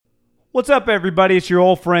What's up, everybody? It's your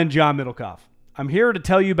old friend, John Middlecoff. I'm here to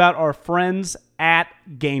tell you about our friends at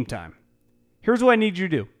Game Time. Here's what I need you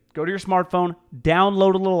to do. Go to your smartphone,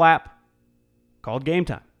 download a little app called Game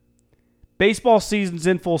Time. Baseball season's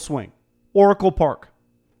in full swing. Oracle Park.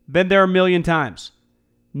 Been there a million times.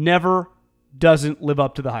 Never doesn't live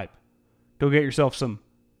up to the hype. Go get yourself some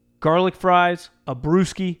garlic fries, a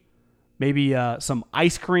brewski, maybe some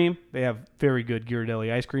ice cream. They have very good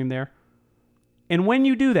Ghirardelli ice cream there. And when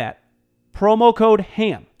you do that, promo code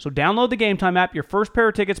HAM. So download the Game Time app. Your first pair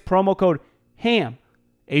of tickets, promo code HAM,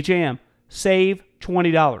 H-A-M, save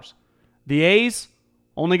 $20. The A's,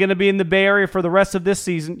 only going to be in the Bay Area for the rest of this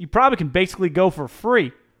season. You probably can basically go for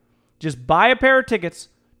free. Just buy a pair of tickets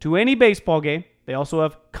to any baseball game. They also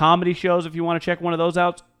have comedy shows if you want to check one of those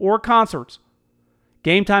out, or concerts.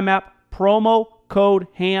 Game Time app, promo code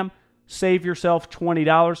HAM, save yourself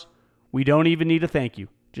 $20. We don't even need a thank you.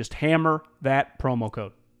 Just hammer that promo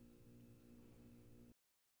code.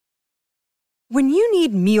 When you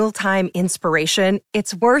need mealtime inspiration,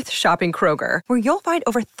 it's worth shopping Kroger, where you'll find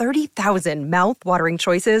over 30,000 mouth-watering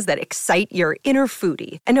choices that excite your inner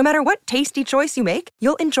foodie. And no matter what tasty choice you make,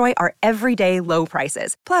 you'll enjoy our everyday low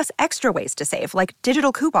prices, plus extra ways to save, like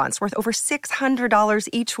digital coupons worth over $600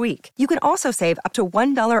 each week. You can also save up to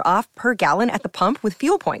 $1 off per gallon at the pump with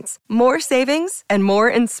fuel points. More savings and more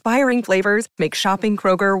inspiring flavors make shopping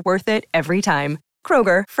Kroger worth it every time.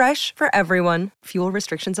 Kroger, fresh for everyone. Fuel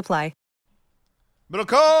restrictions apply.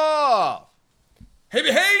 Middlecoff! Hey,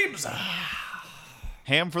 behaves!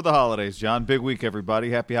 Ham for the holidays, John. Big week,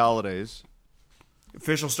 everybody. Happy holidays.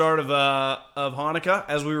 Official start of Hanukkah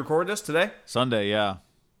as we record this today. Sunday, yeah.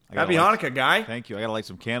 Happy Hanukkah, guy. Thank you. I gotta light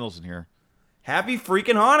some candles in here. Happy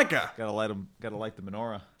freaking Hanukkah. Gotta light the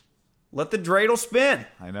menorah. Let the dreidel spin.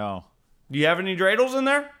 I know. Do you have any dreidels in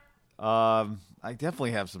there? I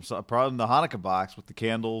definitely have some problem in the Hanukkah box with the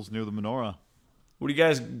candles near the menorah. What do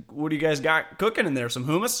you guys got cooking in there? Some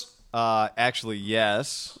hummus? Actually,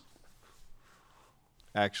 yes.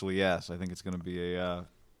 I think it's going to be we've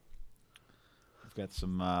got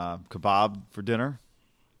some kebab for dinner.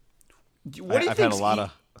 What do you I've think? had a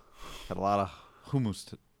lot of hummus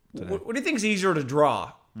today. What do you think is easier to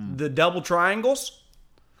draw? The double triangles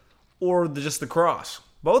or just the cross?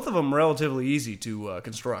 Both of them relatively easy to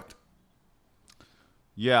construct.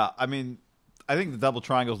 Yeah, I mean, I think the double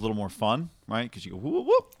triangle is a little more fun, right? Because you go whoop,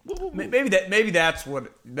 whoop, whoop, whoop. Maybe that's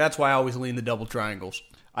why I always lean the double triangles.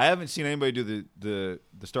 I haven't seen anybody do the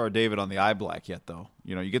Star of David on the eye black yet, though.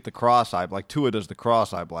 You know, you get the cross eye black. Tua does the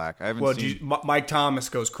cross eye black. I haven't seen. Mike Thomas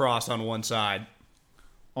goes cross on one side.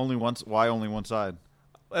 Only once. Why only one side?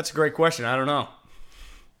 That's a great question. I don't know.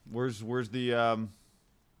 Where's the?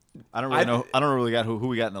 I don't really know. I don't really got who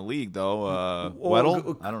we got in the league though.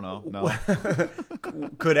 Weddle? I don't know. No.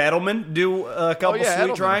 Could Edelman do a couple sweet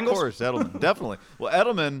Edelman, triangles? Of course, Edelman definitely. Well,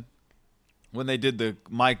 Edelman, when they did the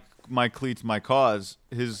my cleats, my cause,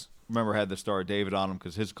 his remember had the Star of David on him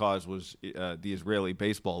because his cause was the Israeli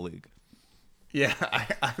Baseball League. Yeah,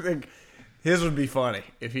 I think his would be funny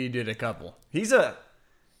if he did a couple. He's a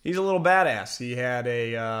little badass. He had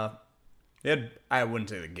I wouldn't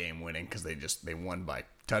say the game winning because they won by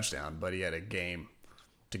touchdown, but he had a game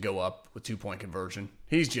to go up with 2-point conversion.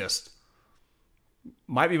 He's just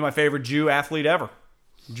might be my favorite Jew athlete ever,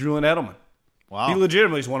 Julian Edelman. Wow, he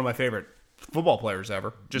legitimately is one of my favorite football players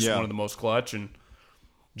ever. Just one of the most clutch and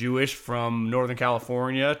Jewish from Northern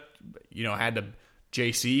California. You know, had the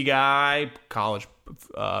JC guy, college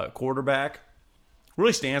quarterback.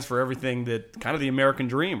 Really stands for everything that kind of the American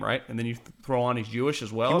dream, right? And then you throw on he's Jewish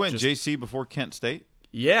as well. He went JC before Kent State.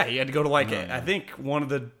 Yeah, he had to go to I think one of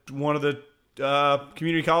the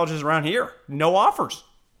community colleges around here. No offers.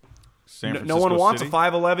 No one wants City? a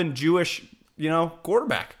 5'11" Jewish,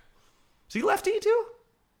 quarterback. Is he lefty too?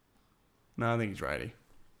 No, I think he's righty.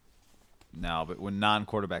 No, but when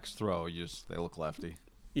non-quarterbacks throw, they look lefty.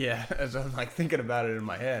 Yeah, as I'm thinking about it in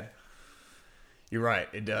my head. You're right.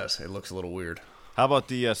 It does. It looks a little weird. How about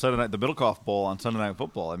the Sunday night, the Middlecoff Bowl on Sunday Night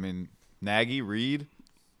Football? I mean, Nagy, Reed.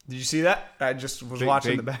 Did you see that? I just was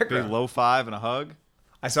watching the background. Big low five and a hug.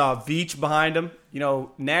 I saw Veach behind him.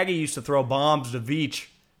 Nagy used to throw bombs to Veach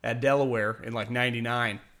at Delaware in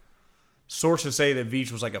 99. Sources say that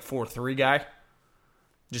Veach was a 4-3 guy.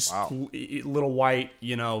 Just little white,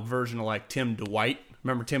 version of Tim Dwight.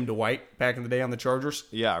 Remember Tim Dwight back in the day on the Chargers?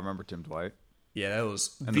 Yeah, I remember Tim Dwight. Yeah, that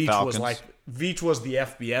was and Veach was Veach was the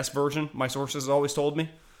FBS version. My sources always told me.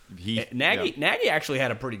 Nagy actually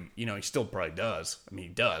had a pretty, he still probably does. I mean,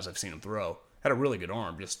 he does. I've seen him throw. Had a really good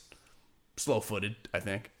arm, just slow-footed, I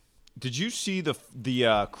think. Did you see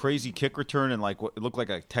the crazy kick return in what it looked like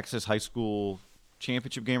a Texas high school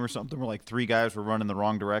championship game or something where 3 guys were running the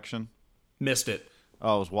wrong direction? Missed it.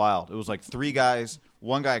 Oh, it was wild. It was like three guys.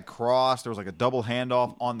 One guy crossed. There was like a double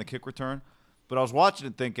handoff on the kick return. But I was watching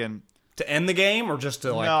it thinking, To end the game or just to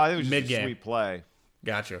no, I think it was just mid-game? a sweet play.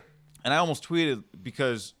 Gotcha. And I almost tweeted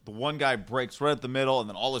because the one guy breaks right at the middle, and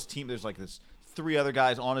then all his team, there's like this 3 other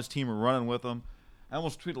guys on his team are running with him. I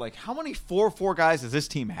almost tweeted, like, how many 4-4 guys does this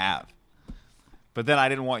team have? But then I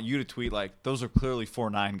didn't want you to tweet, like, those are clearly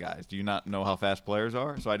 4-9 guys. Do you not know how fast players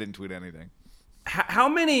are? So I didn't tweet anything. How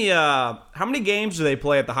many games do they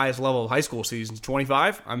play at the highest level of high school seasons?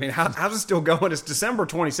 25? I mean, how's it still going? It's December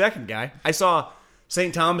 22nd, guy. I saw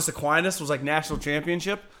St. Thomas Aquinas was like national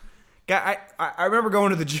championship. Guy, I remember going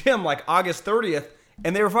to the gym like August 30th,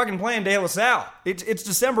 and they were fucking playing De La Salle. It's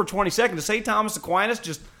December 22nd. Does St. Thomas Aquinas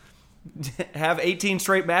just have 18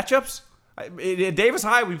 straight matchups? At Davis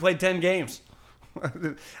High, we played 10 games.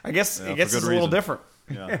 I guess it's a little different.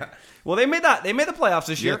 Yeah. Well, they made the playoffs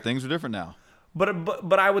this year. Yeah, things are different now.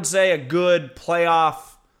 But I would say a good playoff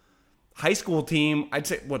high school team, I'd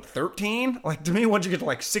say, 13? Like, to me, once you get to,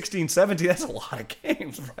 like, 16, 17, that's a lot of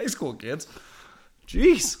games for high school kids.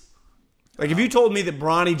 Jeez. Like, if you told me that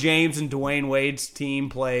Bronny James and Dwayne Wade's team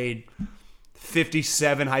played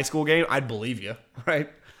 57 high school games, I'd believe you, right?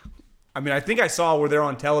 I mean, I think I saw where they're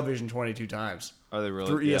on television 22 times. Are they really?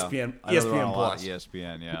 Through ESPN, Yeah. I know they're on ESPN a lot Plus. of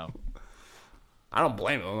ESPN, yeah. I don't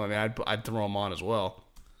blame them. I mean, I'd throw them on as well.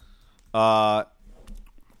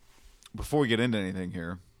 Before we get into anything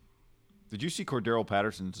here, did you see Cordero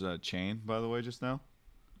Patterson's chain, by the way, just now?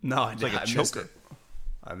 No, It's like a I missed choker. it.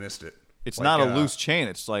 I missed it. It's Like, not a loose chain.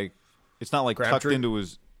 It's not like tucked Crabtree? into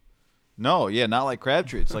his. No, yeah, not like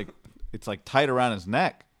Crabtree. It's like tight around his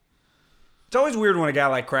neck. It's always weird when a guy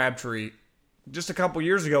like Crabtree, just a couple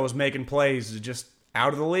years ago, was making plays just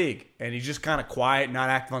out of the league, and he's just kind of quiet, not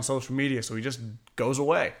active on social media, so he just goes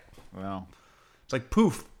away. Well, It's like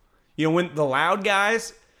poof. You know, when the loud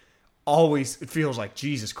guys, always it feels like,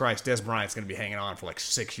 Jesus Christ, Des Bryant's going to be hanging on for like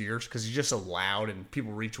 6 years because he's just so loud and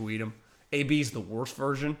people retweet him. AB's the worst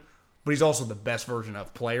version, but he's also the best version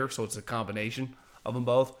of player, so it's a combination of them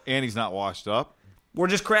both. and he's not washed up. We're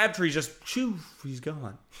just Crabtree, just shoo, he's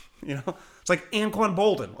gone. You know, it's like Anquan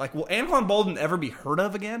Bolden. Like, will Anquan Bolden ever be heard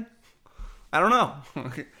of again? I don't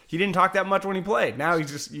know. He didn't talk that much when he played. Now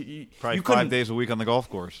he's just Probably you 5 days a week on the golf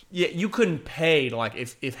course. Yeah, you couldn't pay to, like,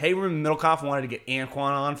 if Hayden Middlecoff wanted to get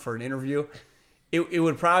Anquan on for an interview, it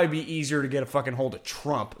would probably be easier to get a fucking hold of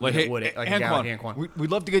Trump than it would a guy like Anquan.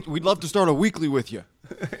 We'd love to start a weekly with you.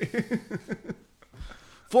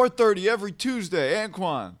 4:30 every Tuesday,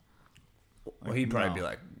 Anquan. Well, he'd probably no. be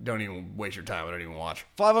like, "Don't even waste your time. I don't even watch."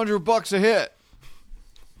 $500 a hit.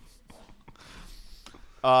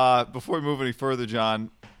 Before we move any further,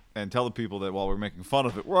 John, and tell the people that while we're making fun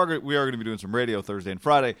of it, we are going to be doing some radio Thursday and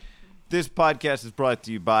Friday. This podcast is brought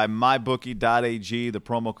to you by MyBookie.ag. The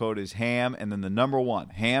promo code is HAM, and then the number 1.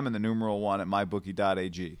 HAM and the numeral 1 at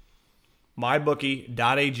MyBookie.ag.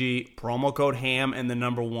 MyBookie.ag, promo code HAM and the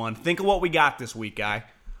number 1. Think of what we got this week, guy.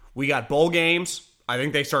 We got bowl games. I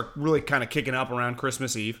think they start really kind of kicking up around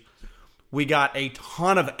Christmas Eve. We got a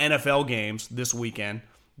ton of NFL games this weekend.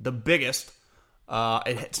 The biggest.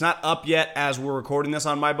 It's not up yet as we're recording this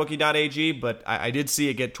on MyBookie.ag, but I did see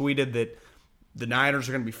it get tweeted that the Niners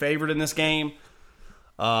are going to be favored in this game.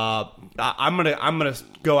 I'm gonna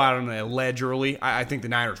go out on a ledge early. I think the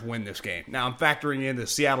Niners win this game. Now I'm factoring in the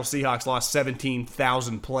Seattle Seahawks lost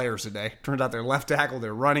 17,000 players today. Turns out their left tackle,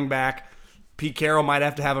 their running back, Pete Carroll might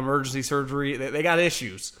have to have emergency surgery. They got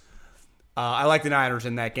issues. I like the Niners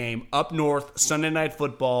in that game. Up north, Sunday Night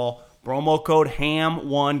Football. Promo code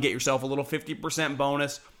HAM1. Get yourself a little 50%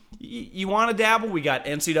 bonus. You want to dabble? We got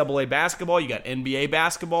NCAA basketball. You got NBA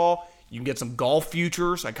basketball. You can get some golf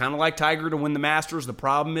futures. I kind of like Tiger to win the Masters. The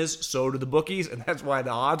problem is, so do the bookies, and that's why the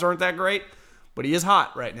odds aren't that great. But he is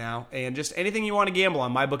hot right now. And just anything you want to gamble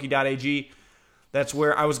on, mybookie.ag. That's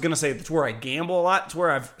where I was going to say, that's where I gamble a lot. It's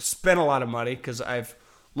where I've spent a lot of money because I've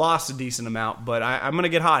lost a decent amount. But I'm going to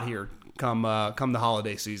get hot here come the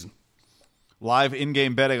holiday season. Live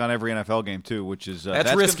in-game betting on every NFL game, too, which is...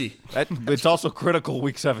 that's risky. It's also critical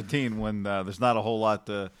Week 17 when there's not a whole lot...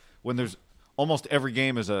 when there's almost every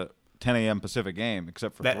game is a 10 a.m. Pacific game,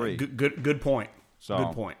 except for 3. Good point. So,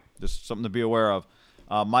 good point. Just something to be aware of.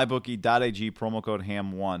 MyBookie.ag, promo code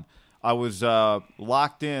HAM1. I was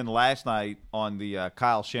locked in last night on the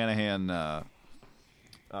Kyle Shanahan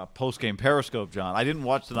post-game Periscope, John. I didn't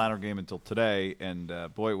watch the Niner game until today, and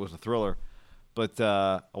boy, it was a thriller. But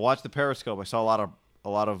I watched the Periscope. I saw a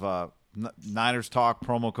lot of Niners talk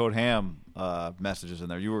promo code HAM messages in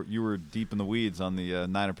there. You were deep in the weeds on the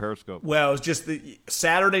Niner Periscope. Well, it was just the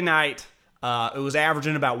Saturday night. It was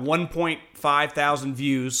averaging about 1.5 thousand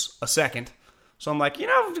views a second. So I'm like,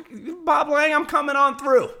 Bob Lang, I'm coming on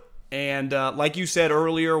through. And like you said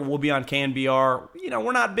earlier, we'll be on CanBR.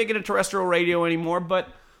 We're not big into terrestrial radio anymore, but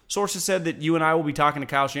sources said that you and I will be talking to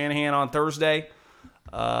Kyle Shanahan on Thursday.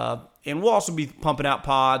 And we'll also be pumping out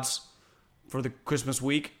pods for the Christmas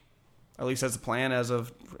week. At least that's the plan as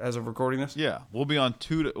of recording this. Yeah, we'll be on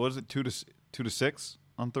 2 to 6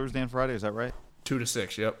 on Thursday and Friday. Is that right? 2 to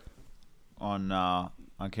 6. Yep. On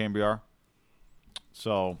KMBR.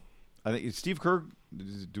 So I think Steve Kerr.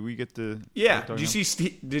 Do we get to? Yeah. Did you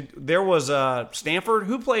see? There was Stanford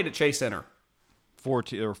who played at Chase Center.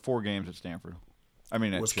 There were 4 games at Stanford. I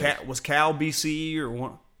mean, was Cal BC or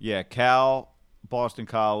what? Yeah, Cal, Boston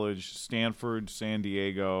College, Stanford, San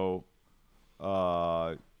Diego,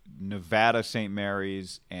 Nevada, St.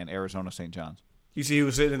 Mary's, and Arizona, St. John's. You see who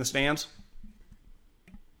was sitting in the stands?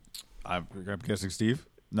 I'm guessing Steve.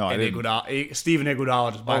 No, I and didn't. Steve and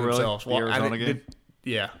Iguodala just by really? themselves. The Arizona game?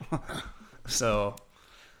 Yeah. So,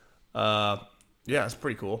 yeah, it's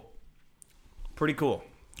pretty cool. Pretty cool.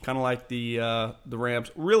 Kind of like the Rams.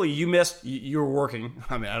 Really, you missed. You were working.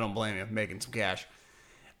 I mean, I don't blame you. Making some cash.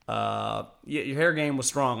 Your hair game was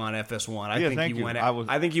strong on FS1. I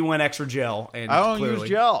think you went extra gel. And I don't clearly, use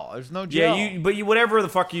gel. There's no gel. Yeah, but whatever the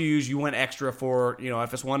fuck you use, you went extra for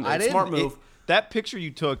FS1. Smart move. That picture you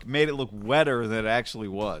took made it look wetter than it actually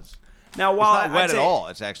was. Now, while it's not wet at all,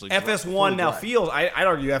 it's actually FS1 now feels. I'd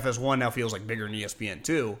argue FS1 now feels like bigger than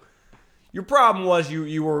ESPN2. Your problem was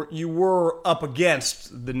you were up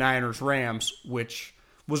against the Niners Rams, which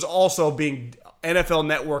was also being NFL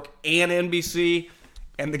Network and NBC,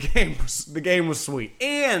 and the game was sweet.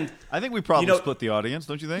 And I think we probably split the audience,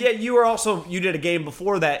 don't you think? Yeah, you did a game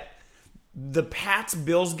before that. The Pats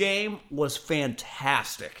Bills game was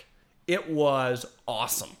fantastic. It was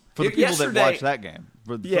awesome. For the people that watch that game.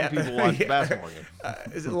 For some people watch the basketball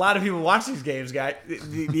game. A lot of people watch these games, guys.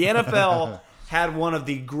 The NFL had one of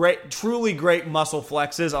the truly great muscle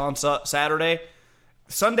flexes on Saturday.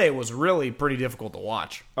 Sunday was really pretty difficult to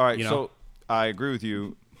watch. All right, so I agree with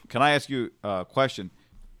you. Can I ask you a question?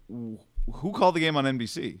 Who called the game on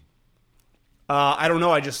NBC? I don't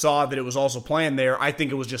know. I just saw that it was also playing there. I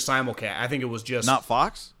think it was just simulcast. I think it was just... Not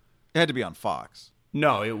Fox? It had to be on Fox.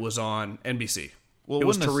 No, it was on NBC. Well, it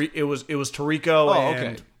was Tirico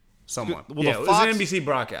and someone. Well, it was an NBC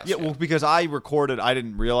broadcast. Yeah, well, because I recorded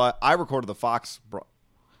the Fox.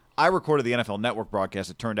 I recorded the NFL Network broadcast.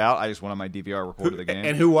 It turned out I just went on my DVR, recorded the game.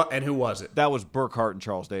 And who was it? That was Burkhart and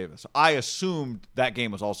Charles Davis. I assumed that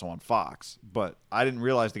game was also on Fox, but I didn't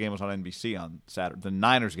realize the game was on NBC on Saturday. The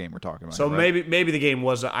Niners game we're talking about. So right? maybe the game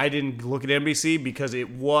was. I didn't look at NBC because it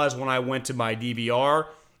was when I went to my DVR.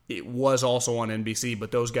 It was also on NBC,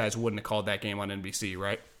 but those guys wouldn't have called that game on NBC,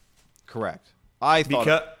 right? Correct. I did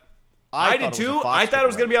too. I thought it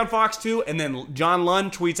was going to be on Fox too, and then John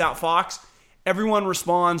Lund tweets out Fox. Everyone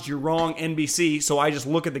responds, "You're wrong, NBC." So I just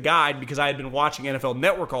look at the guide because I had been watching NFL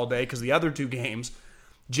Network all day because the other 2 games,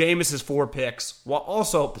 Jameis's 4 picks while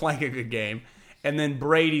also playing a good game, and then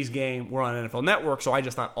Brady's game were on NFL Network. So I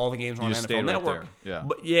just thought all the games were on NFL Network.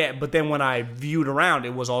 Yeah. But then when I viewed around,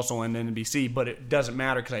 it was also on NBC. But it doesn't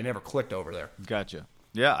matter because I never clicked over there. Gotcha.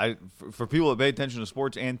 Yeah, for people that pay attention to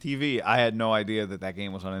sports and TV, I had no idea that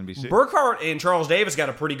game was on NBC. Burkhart and Charles Davis got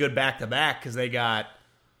a pretty good back-to-back because they got,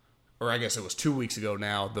 or I guess it was 2 weeks ago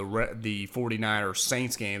now, the 49ers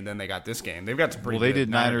Saints game. Then they got this game. They've got some pretty. Well, they did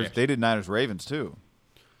Niners. Games. They did Niners Ravens too.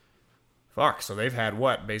 Fuck. So they've had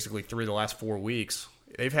basically 3 of the last 4 weeks.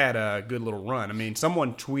 They've had a good little run. I mean,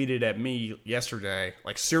 someone tweeted at me yesterday,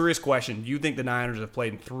 like, serious question: do you think the Niners have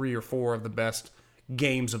played in 3 or 4 of the best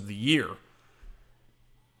games of the year?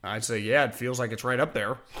 I'd say, yeah, it feels like it's right up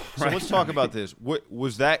there. So let's talk about this. What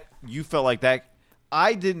was that? You felt like that?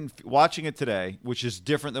 I didn't. Watching it today, which is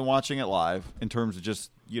different than watching it live in terms of just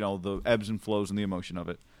the ebbs and flows and the emotion of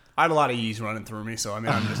it. I had a lot of E's running through me, so I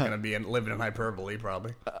mean, I'm just going to be living in hyperbole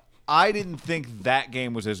probably. I didn't think that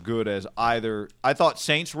game was as good as either. I thought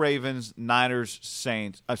Saints, Ravens, Niners,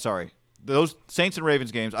 Saints. I'm sorry. Those Saints and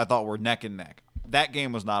Ravens games I thought were neck and neck. That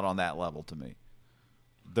game was not on that level to me.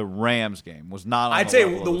 The Rams game was not on I'd say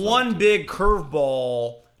the one big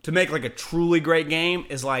curveball to make like a truly great game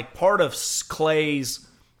is like part of Clay's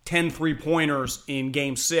 10 3-pointers in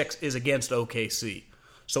Game 6 is against OKC.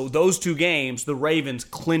 So those 2 games, the Ravens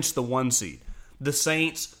clinched the 1 seed. The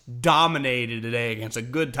Saints dominated today against a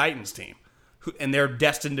good Titans team, and they're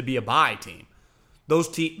destined to be a bye team.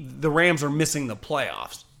 The Rams are missing the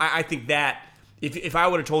playoffs. I think that if I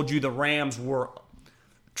would have told you the Rams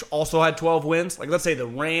also had 12 wins, like let's say the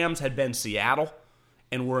Rams had been Seattle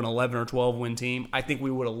and were an 11 or 12 win team, I think we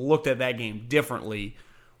would have looked at that game differently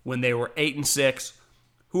when they were 8-6,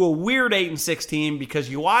 who a weird 8-6 team because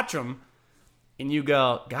you watch them and you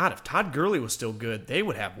go, God, if Todd Gurley was still good, they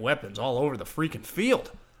would have weapons all over the freaking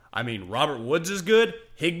field. I mean, Robert Woods is good.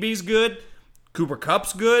 Higbee's good. Cooper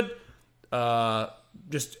Kupp's good.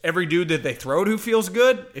 Just every dude that they throw to feels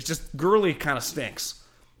good. It's just Gurley kind of stinks.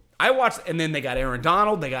 I watched, and then they got Aaron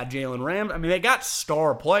Donald. They got Jalen Ramsey. I mean, they got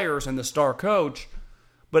star players and the star coach.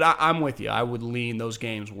 But I'm with you. I would lean those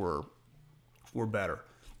games were better.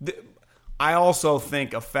 I also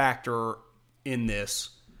think a factor in this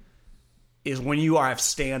is when you have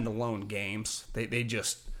standalone games, they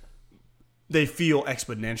feel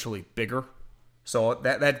exponentially bigger. So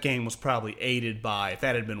that game was probably aided by, if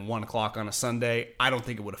that had been 1 o'clock on a Sunday, I don't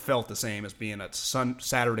think it would have felt the same as being at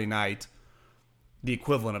Saturday night, the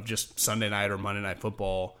equivalent of just Sunday night or Monday Night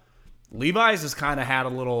Football. Levi's has kind of had a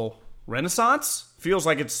little renaissance. Feels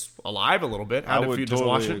like it's alive a little bit. How did you just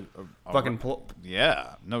watch it?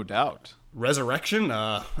 Yeah, no doubt. Resurrection?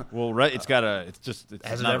 Well, it's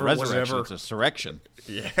not resurrection, it's a surrection.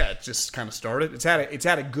 Yeah, it just kind of started. It's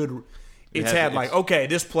had a good...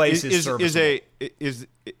 this place is serviceable. Is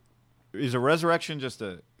a resurrection just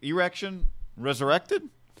a erection? Resurrected?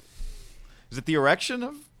 Is it the erection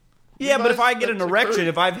of? Yeah, but if I get an erection,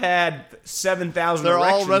 if I've had 7,000 they're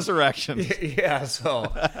erections, all resurrections. Yeah,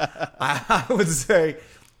 so I would say.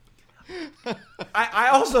 I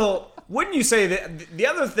also wouldn't you say that the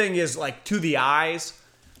other thing is like to the eyes.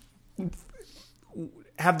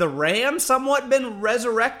 Have the Rams somewhat been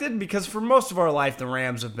resurrected? Because for most of our life, the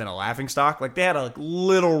Rams have been a laughingstock. Like, they had a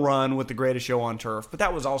little run with the greatest show on turf, but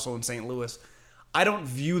that was also in St. Louis. I don't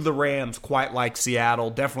view the Rams quite like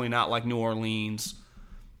Seattle, definitely not like New Orleans.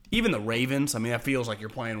 Even the Ravens, I mean, that feels like you're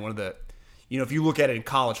playing one of the... if you look at it in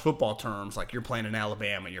college football terms, like you're playing in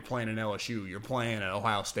Alabama, you're playing in LSU, you're playing at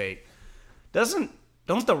Ohio State.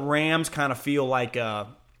 Don't the Rams kind of feel like...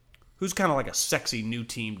 who's kind of like a sexy new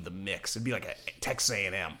team to the mix? It'd be like a Texas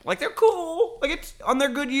A&M. Like, they're cool. Like, it's on their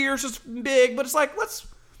good years, it's big, but it's like, let's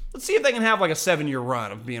see if they can have like a 7-year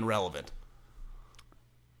run of being relevant.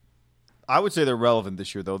 I would say they're relevant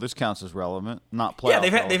this year, though. This counts as relevant, not playoff.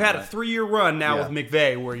 Yeah, they've had a 3-year run now with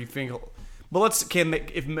McVay, where you think, but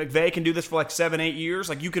if McVay can do this for like 7-8 years,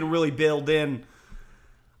 like you can really build in.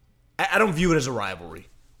 I don't view it as a rivalry,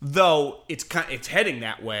 though. It's heading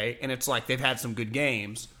that way, and it's like they've had some good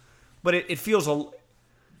games. But it feels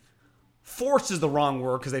forced is the wrong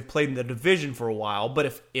word because they've played in the division for a while.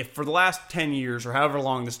 But if for the last 10 years or however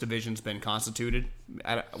long this division's been constituted,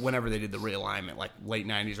 whenever they did the realignment, like late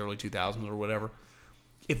 90s, early 2000s or whatever,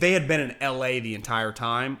 if they had been in LA the entire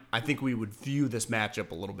time, I think we would view this matchup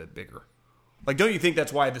a little bit bigger. Like, don't you think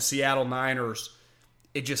that's why the Seattle Niners,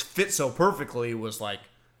 it just fit so perfectly, was like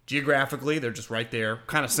geographically, they're just right there,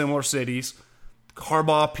 kind of similar cities.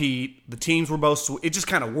 Harbaugh, Pete, the teams were both. It just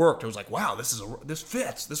kind of worked. It was like, wow, this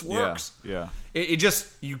fits. This works. Yeah. It just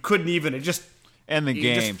you couldn't even. It just and the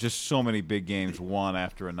game, just so many big games, one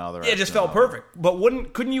after another. It just felt perfect. But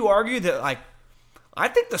couldn't you argue that like I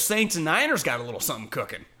think the Saints and Niners got a little something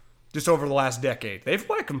cooking just over the last decade. They've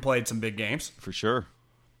played some big games for sure.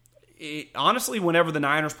 Honestly, whenever the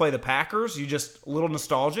Niners play the Packers, you just a little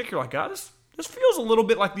nostalgic. You're like, God, this feels a little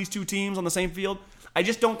bit like these two teams on the same field. I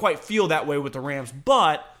just don't quite feel that way with the Rams,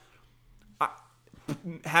 but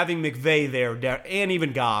having McVay there and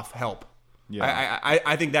even Goff help. Yeah.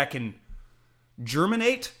 I think that can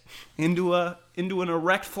germinate into an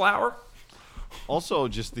erect flower. Also,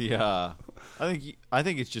 just the I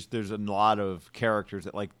think it's just there's a lot of characters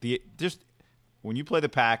that like just when you play the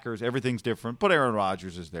Packers, everything's different. But Aaron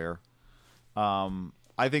Rodgers is there.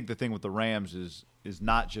 I think the thing with the Rams is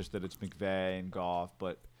not just that it's McVay and Goff,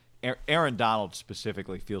 but Aaron Donald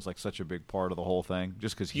specifically feels like such a big part of the whole thing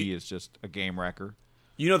just because he is just a game wrecker.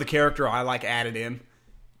 The character I like added in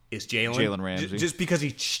is Jalen Ramsey. Just because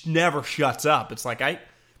he never shuts up. It's like,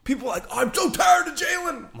 people are like, I'm so tired of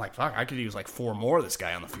Jalen. I'm like, fuck, I could use like 4 more of this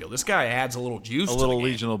guy on the field. This guy adds a little juice to the game. A little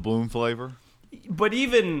Legion of Boom flavor. But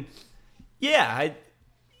even,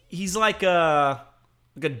 he's like a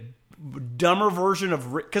dumber version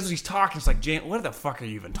of Rick. Because he's talking, it's like, Jalen, what the fuck are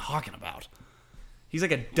you even talking about? He's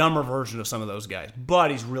like a dumber version of some of those guys,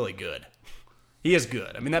 but he's really good. He is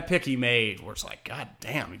good. I mean, that pick he made where it's like, God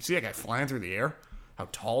damn, you see that guy flying through the air? How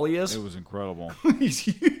tall he is? It was incredible. He's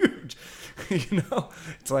huge.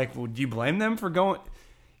 It's like, would you blame them for going?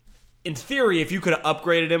 In theory, if you could have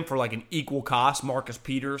upgraded him for like an equal cost, Marcus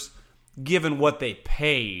Peters, given what they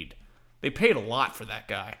paid a lot for that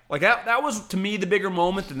guy. Like that was, to me, the bigger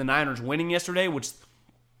moment than the Niners winning yesterday, which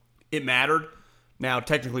it mattered. Now,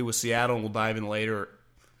 technically with Seattle, and we'll dive in later,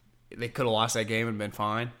 they could have lost that game and been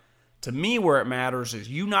fine. To me, where it matters is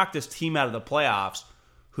you knock this team out of the playoffs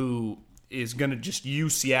who is going to just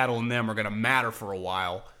use Seattle and them are going to matter for a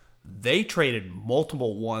while. They traded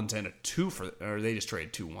multiple ones and a 2 or they just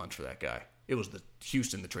traded 2 1s for that guy. It was the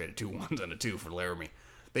Houston that traded 2 1s and a 2 for Laramie.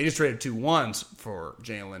 They just traded 2 1s for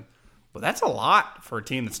Jalen. But that's a lot for a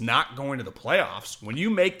team that's not going to the playoffs. When you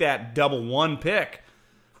make that double 1 pick,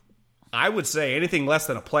 I would say anything less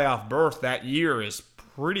than a playoff berth that year is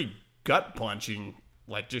pretty gut-punching,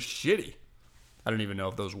 like just shitty. I don't even know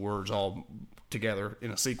if those words all together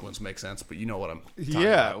in a sequence make sense, but you know what I'm talking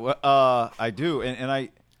about. I do. And I...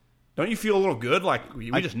 Don't you feel a little good? Like,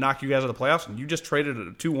 we just knocked you guys out of the playoffs and you just traded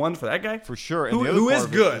a 2-1 for that guy? For sure. And Who is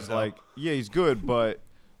good? Like, yeah, he's good, but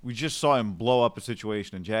we just saw him blow up a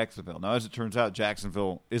situation in Jacksonville. Now, as it turns out,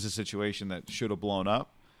 Jacksonville is a situation that should have blown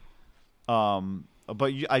up.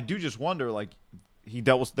 But I do just wonder, like,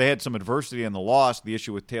 they had some adversity in the loss, the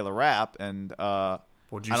issue with Taylor Rapp, and Well,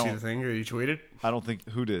 did you see the thing that he tweeted? I don't think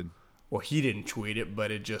who did. Well, he didn't tweet it,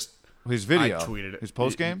 but it just His video. I tweeted it. His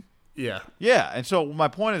post game? Yeah. Yeah, and so my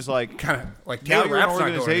point is like Kind of like now Taylor you're an Rapp's not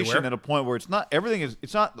going organization anywhere. at a point where it's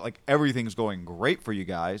not like everything's going great for you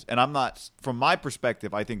guys, and I'm not, from my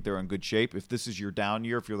perspective, I think they're in good shape. If this is your down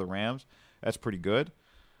year, if you're the Rams, that's pretty good.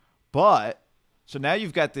 But so now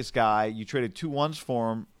you've got this guy, you traded 2 1s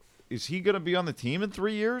for him. Is he going to be on the team in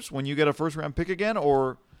 3 years when you get a first round pick again,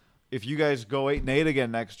 or if you guys go 8-8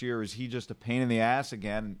 again next year, is he just a pain in the ass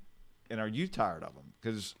again? And are you tired of him?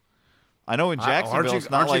 Because I know in Jacksonville, it's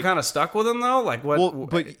not aren't like you kind of stuck with him though? Like what? well,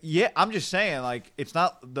 but yeah, I'm just saying, like, it's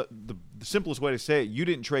not the simplest way to say it. You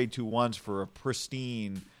didn't trade 2 1s for a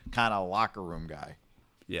pristine kind of locker room guy.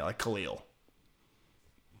 Yeah, like Khalil.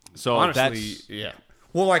 So Honestly, yeah.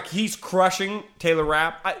 Well, like he's crushing Taylor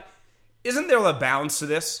Rapp. Isn't there a balance to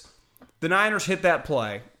this? The Niners hit that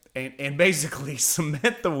play and basically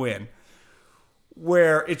cement the win,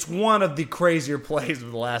 where it's one of the crazier plays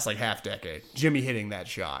of the last like half decade. Jimmy hitting that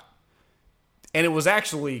shot. And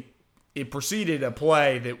it preceded a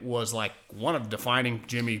play that was like one of defining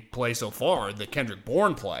Jimmy play so far, the Kendrick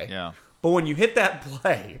Bourne play. Yeah. But when you hit that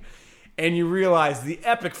play and you realize the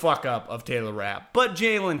epic fuck up of Taylor Rapp, but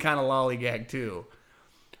Jalen kind of lollygag too,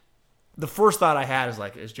 the first thought I had is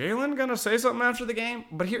like, is Jalen going to say something after the game?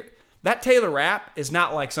 But here, that Taylor Rapp is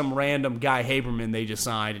not like some random Guy Haberman they just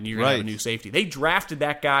signed and you're going to have a new safety. They drafted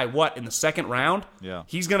that guy, in the second round? Yeah.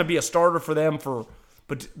 He's going to be a starter for them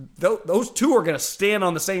but those two are going to stand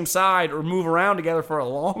on the same side or move around together for a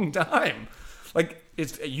long time. Like,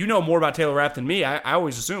 you know more about Taylor Rapp than me. I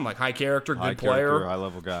always assume, like, high character, good player.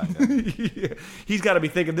 high-level guy. Yeah. He's got to be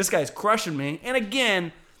thinking, this guy's crushing me. And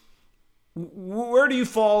again, where do you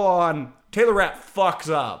fall on Taylor Rapp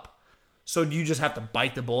fucks up? So do you just have to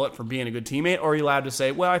bite the bullet for being a good teammate? Or are you allowed to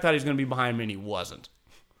say, well, I thought he was going to be behind me and he wasn't?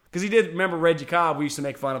 Because he did, remember Reggie Cobb, we used to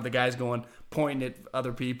make fun of the guys pointing at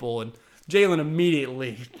other people, and Jalen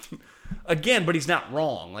immediately, again, but he's not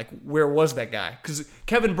wrong. Like, where was that guy? Because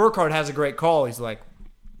Kevin Burkhardt has a great call. He's like,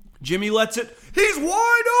 Jimmy lets it, he's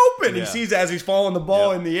wide open. Yeah. He sees as he's falling the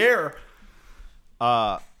ball in the air.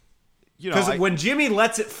 Because when Jimmy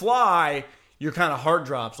lets it fly, your kind of heart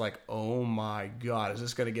drops like, oh my God, is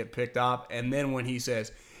this going to get picked up? And then when he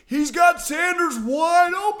says, he's got Sanders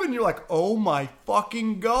wide open, you're like, oh my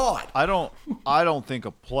fucking God. I don't think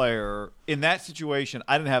a player in that situation,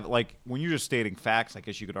 I didn't have, like, when you're just stating facts, I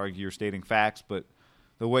guess you could argue you're stating facts, but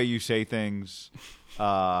the way you say things.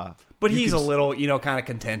 But he's a little, kind of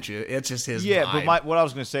contentious. It's just his vibe. But what I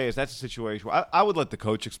was going to say is that's a situation where I would let the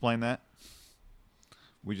coach explain that.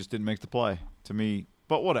 We just didn't make the play, to me.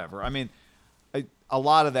 But whatever. I mean, a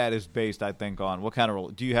lot of that is based, I think, on what kind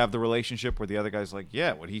of – do you have the relationship where the other guy's like,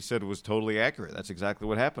 yeah, what he said was totally accurate. That's exactly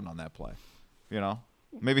what happened on that play.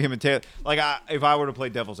 Maybe him and Taylor – like, if I were to play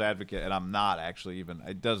devil's advocate, and I'm not actually even –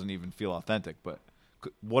 it doesn't even feel authentic, but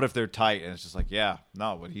what if they're tight and it's just like, yeah,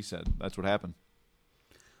 no, what he said, that's what happened.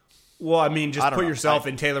 Well, I mean, just put know. yourself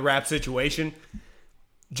in Taylor Rapp's situation.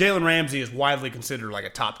 Jalen Ramsey is widely considered like a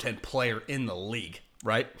top 10 player in the league,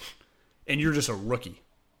 right? And you're just a rookie.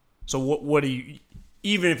 So what do you,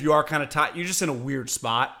 even if you are kind of tight, you're just in a weird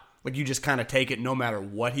spot. Like, you just kind of take it no matter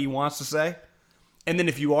what he wants to say. And then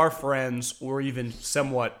if you are friends or even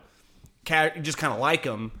somewhat just kind of like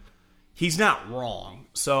him, he's not wrong.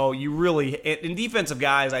 So you really, and defensive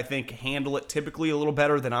guys, I think, handle it typically a little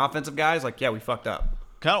better than offensive guys. Like, yeah, we fucked up.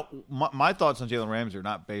 Kind of, my thoughts on Jalen Ramsey are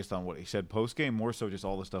not based on what he said post-game, more so just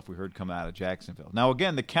all the stuff we heard come out of Jacksonville. Now,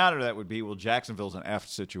 again, the counter to that would be, well, Jacksonville's an F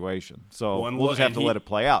situation, so we'll just have to let it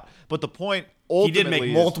play out. But the point ultimately he did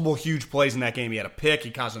make multiple huge plays in that game. He had a pick.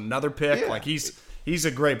 He caused another pick. Yeah. Like, he's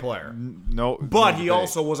a great player. But he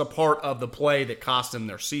also was a part of the play that cost them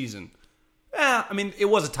their season. I mean, it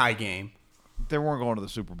was a tie game. They weren't going to the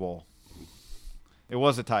Super Bowl. It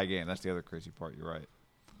was a tie game. That's the other crazy part. You're right.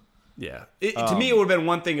 Yeah. To me, it would have been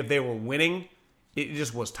one thing if they were winning. It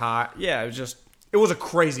just was tied. Yeah, it was a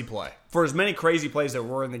crazy play. For as many crazy plays that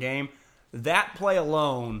were in the game, that play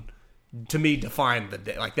alone, to me, defined the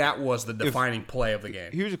day. Like, that was the defining play of the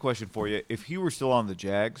game. Here's a question for you. If he were still on the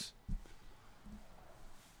Jags,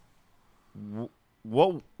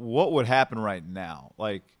 what would happen right now?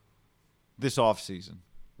 Like, this offseason?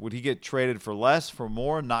 Would he get traded for less, for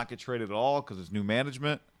more, not get traded at all because it's new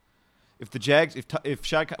management? If the Jags, if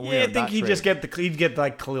Shad Khan, I think he'd get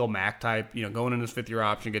like Khalil Mack type, going in his 5th-year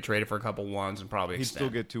option, get traded for a couple ones, and probably he'd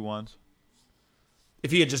still get 2 ones.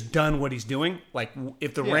 If he had just done what he's doing, like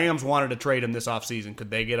if the Rams wanted to trade him this offseason,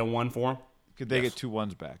 could they get a 1 for him? Could they get 2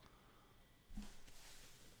 ones back?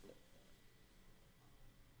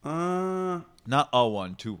 Not a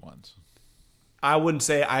 1, 2 ones. I wouldn't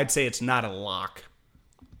say. I'd say it's not a lock.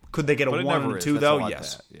 Could they get a 1 and 2 though?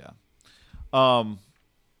 Yes. Yeah.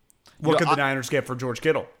 What could the Niners get for George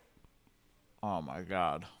Kittle? Oh, my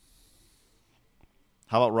God.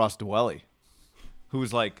 How about Ross Dwelly,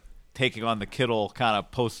 who's like taking on the Kittle kind of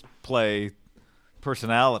post-play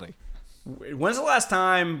personality? When's the last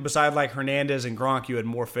time, besides like Hernandez and Gronk, you had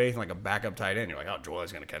more faith in like a backup tight end? You're like, oh,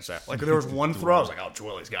 Dwelly's going to catch that. Like there was one throw, I was like, oh,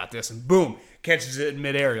 Dwelly's got this, and boom, catches it in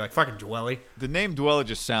midair. You're like, fucking Dwelly. The name Dwelly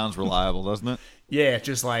just sounds reliable, doesn't it? Yeah, it's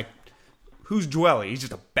just like, who's Dwelly? He's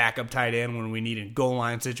just a backup tight end when we need in goal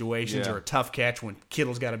line situations or a tough catch when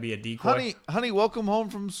Kittle's got to be a decoy. Honey, welcome home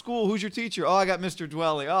from school. Who's your teacher? Oh, I got Mr.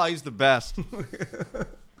 Dwelly. Oh, he's the best.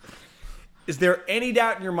 Is there any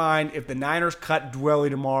doubt in your mind if the Niners cut Dwelly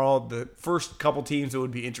tomorrow, the first couple teams that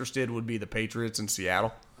would be interested would be the Patriots and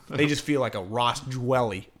Seattle? They just feel like a Ross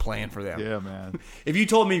Dwelly plan for them. Yeah, man. If you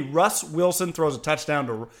told me Russ Wilson throws a touchdown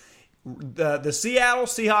to the Seattle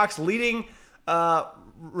Seahawks leading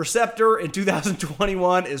receptor in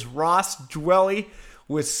 2021 is Ross Dwelly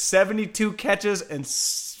with 72 catches and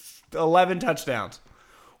 11 touchdowns.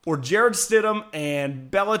 Or Jared Stidham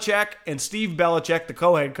and Belichick and Steve Belichick, the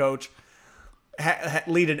co-head coach,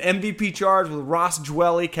 lead an MVP charge with Ross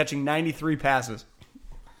Dwelly catching 93 passes.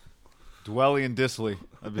 Dwelly and Disley.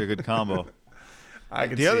 That'd be a good combo. I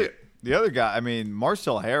can see it. The other guy, I mean,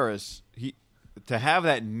 Marcel Harris, to have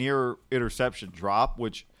that near interception drop,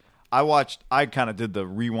 which I kind of did the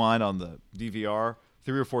rewind on the DVR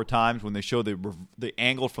 3 or 4 times when they show the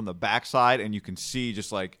angle from the backside, and you can see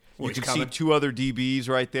just like you can see 2 other DBs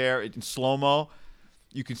right there in slow mo.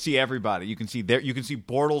 You can see everybody. You can see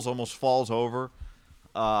Bortles almost falls over.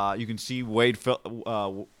 You can see Wade Phillips.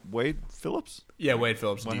 Yeah, Wade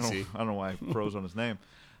Phillips, DC. I don't know why I froze on his name.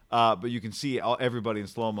 But you can see everybody in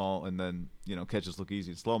slow mo, and then catches look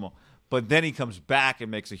easy in slow mo. But then he comes back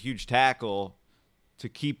and makes a huge tackle to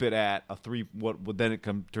keep it at a 3. What then it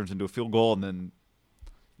turns into a field goal, and then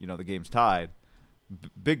the game's tied.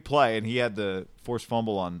 Big play, and he had the forced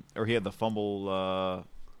fumble on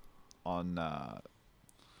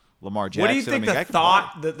Lamar Jackson. What do you think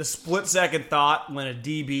the split-second thought when a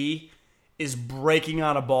DB is breaking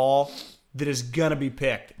on a ball that is going to be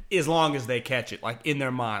picked as long as they catch it, like in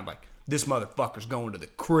their mind, like this motherfucker's going to the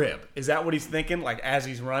crib? Is that what he's thinking, like as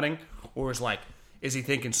he's running? Or is he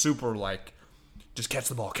thinking super like, just catch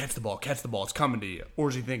the ball, it's coming to you? Or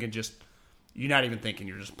is he thinking just, you're not even thinking,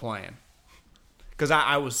 you're just playing? Because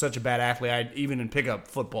I was such a bad athlete, even in pickup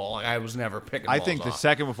football, I was never picking balls I think the off.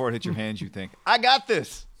 second before it hits your hands, you think, I got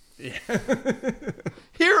this. Yeah.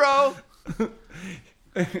 Hero.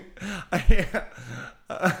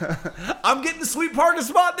 I'm getting the sweet parking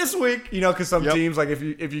spot this week. Because some teams, like if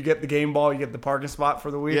you get the game ball, you get the parking spot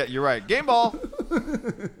for the week. Yeah, you're right. Game ball.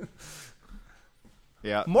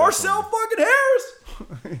 Yeah. Marcel fucking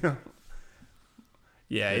Harris.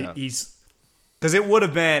 Yeah, he's... Because it would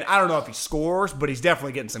have been, I don't know if he scores, but he's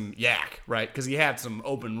definitely getting some yak, right? Because he had some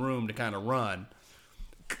open room to kind of run.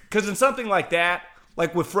 Because in something like that,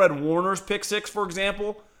 like with Fred Warner's pick 6, for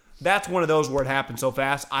example, that's one of those where it happens so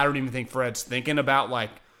fast, I don't even think Fred's thinking about, like,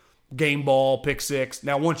 game ball, pick 6.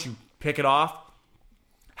 Now, once you pick it off,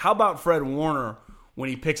 how about Fred Warner, when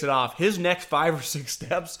he picks it off, his next 5 or 6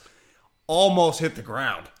 steps almost hit the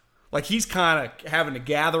ground. Like, he's kind of having to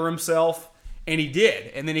gather himself. And he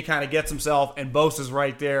did. And then he kind of gets himself, and Bosa's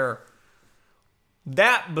right there.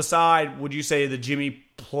 That beside, would you say the Jimmy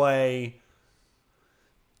play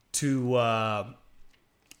to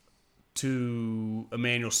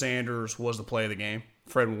Emmanuel Sanders was the play of the game?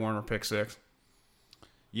 Fred Warner, pick 6.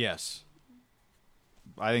 Yes.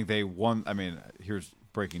 I think they won. I mean, here's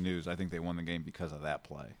breaking news. I think they won the game because of that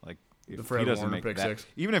play. Like, the Fred Warner pick 6.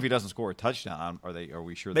 Even if he doesn't score a touchdown, are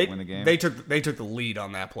we sure they win the game? They took the lead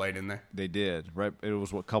on that play, didn't they? They did. Right. It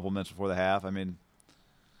was a couple minutes before the half. I mean,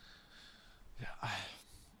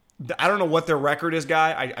 I don't know what their record is,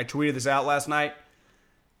 guy. I tweeted this out last night.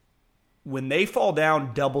 When they fall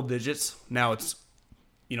down double digits, now it's,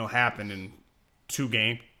 happened in 2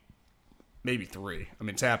 games, maybe 3. I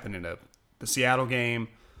mean, it's happened in the Seattle game,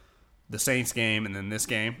 the Saints game, and then this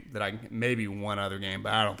game. Maybe one other game,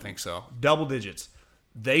 but I don't think so. Double digits.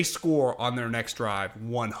 They score on their next drive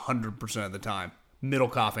 100% of the time.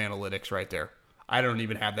 Middlecoff analytics right there. I don't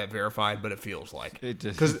even have that verified, but it feels like.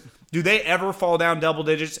 Because do they ever fall down double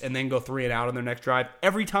digits and then go 3 and out on their next drive?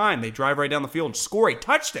 Every time they drive right down the field and score a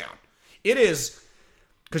touchdown. It is,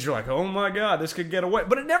 because you're like, oh my God, this could get away.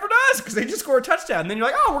 But it never does, because they just score a touchdown. And then you're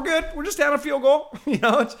like, oh, we're good. We're just down a field goal.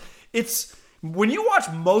 It's when you watch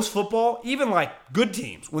most football, even like good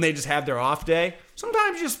teams, when they just have their off day,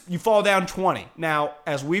 sometimes you fall down 20. Now,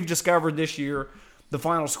 as we've discovered this year, the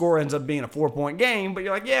final score ends up being a 4-point game, but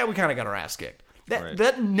you're like, yeah, we kind of got our ass kicked.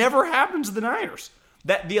 That never happens to the Niners.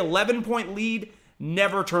 The 11-point lead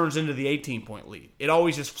never turns into the 18-point lead. It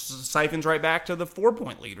always just siphons right back to the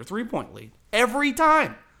 4-point lead or 3-point lead. Every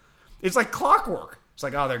time. It's like clockwork. It's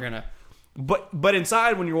like, oh, they're going to... But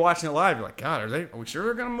inside, when you're watching it live, you're like, God, are we sure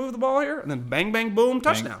they're going to move the ball here? And then bang, bang, boom,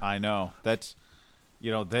 touchdown. I know. That's,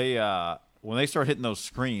 they when they start hitting those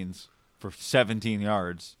screens for 17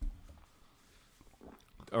 yards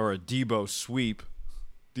or a Debo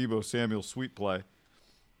Samuel sweep play,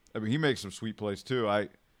 I mean, he makes some sweet plays too.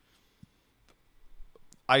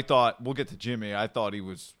 I thought, we'll get to Jimmy, I thought he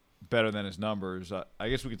was better than his numbers. I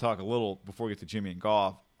guess we could talk a little before we get to Jimmy and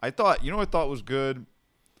Goff. I thought, what I thought was good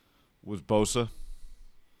was Bosa.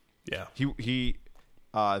 Yeah. He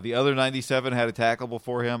the other 97 had a tackle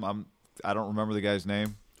before him. I don't remember the guy's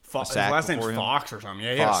name. His last name's Fox or something.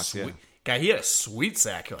 Yeah, Fox, Guy, he had a sweet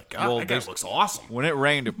sack. You're like, God, that guy looks awesome. When it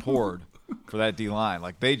rained, it poured for that D-line.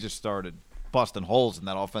 Like, they just started busting holes in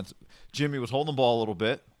that offense. Jimmy was holding the ball a little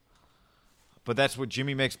bit, but that's what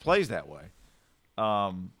Jimmy makes plays that way.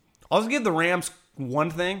 I'll just give the Rams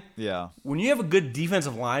one thing. Yeah. When you have a good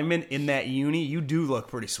defensive lineman in that uni, you do look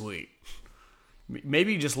pretty sweet.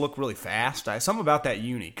 Maybe you just look really fast. Something about that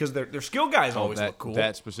uni, because their skill guys always look cool.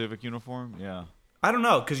 That specific uniform, yeah. I don't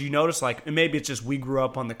know, because you notice, like, and maybe it's just we grew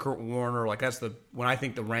up on the Kurt Warner. Like, when I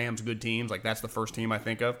think the Rams good teams, like, that's the first team I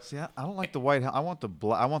think of. See, I don't like the white. I want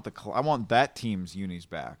that team's unis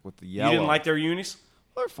back with the yellow. You didn't like their unis?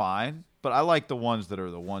 They're fine, but I like the ones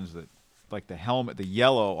that like the helmet, the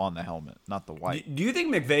yellow on the helmet, not the white. Do you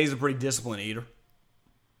think McVay's a pretty disciplined eater?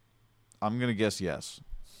 I'm gonna guess yes.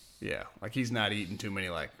 Yeah, like he's not eating too many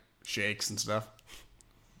like shakes and stuff.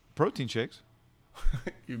 Protein shakes.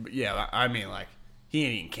 Yeah, I mean like he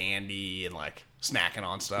ain't eating candy and like snacking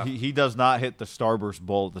on stuff. He does not hit the Starburst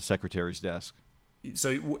bowl at the secretary's desk.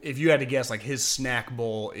 So if you had to guess, like his snack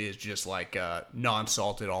bowl is just like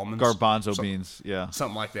non-salted almonds, garbanzo beans, yeah,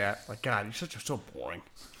 something like that. Like God, you're so boring.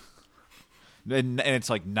 And it's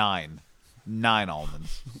like nine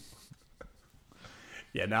almonds.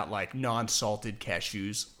 Yeah, not like non-salted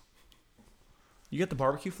cashews. You get the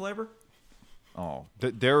barbecue flavor? Oh,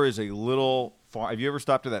 there is a little farm. Have you ever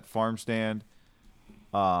stopped at that farm stand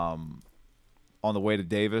on the way to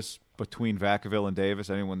Davis, between Vacaville and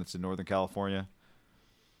Davis? Anyone that's in Northern California?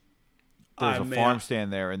 There's a farm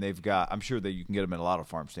stand there, and they've got, I'm sure that you can get them in a lot of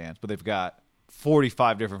farm stands, but they've got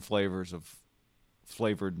 45 different flavors of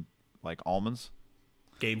flavored, like, almonds.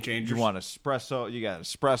 Game changers. You want espresso, you got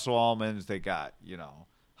espresso almonds, they got,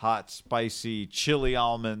 hot, spicy, chili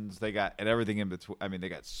almonds, they got, and everything in between. I mean, they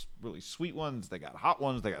got really sweet ones, they got hot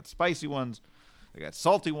ones, they got spicy ones, they got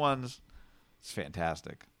salty ones. It's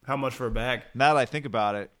fantastic. How much for a bag? Now that I think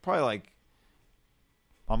about it, probably like,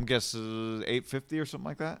 I'm guessing $8.50 or something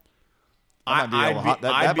like that.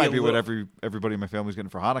 That might be what everybody in my family's getting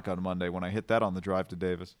for Hanukkah on Monday when I hit that on the drive to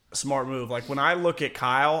Davis. Smart move. Like when I look at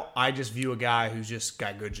Kyle, I just view a guy who's just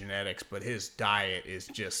got good genetics, but his diet is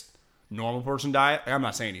just normal person diet. Like, I'm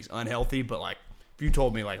not saying he's unhealthy, but like if you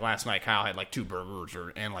told me like last night Kyle had like 2 burgers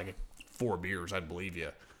and like 4 beers, I'd believe you.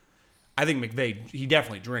 I think McVay, he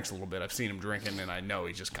definitely drinks a little bit. I've seen him drinking, and I know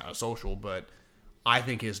he's just kind of social, but I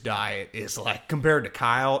think his diet is like, compared to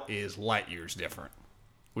Kyle, is light years different.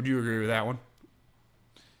 Would you agree with that one?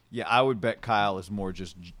 Yeah, I would bet Kyle is more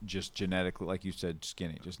just genetically, like you said,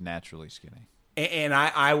 skinny, just naturally skinny. And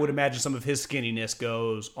I would imagine some of his skinniness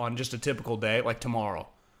goes on just a typical day, like tomorrow.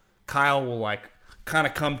 Kyle will like kind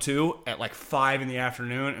of come to at like 5 in the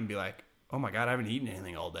afternoon and be like, oh my God, I haven't eaten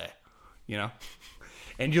anything all day,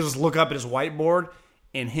 And you'll just look up at his whiteboard,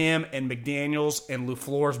 and him and McDaniels and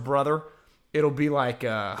LaFleur's brother, it'll be like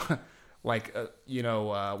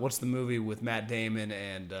what's the movie with Matt Damon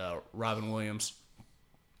and Robin Williams?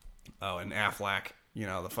 Oh, and Affleck.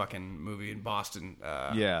 The fucking movie in Boston.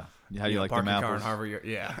 Yeah. How you like Parker them Carr apples? and Harvard.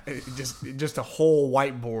 Yeah. just a whole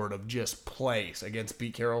whiteboard of just plays against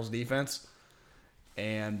Pete Carroll's defense.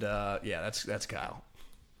 And, that's Kyle.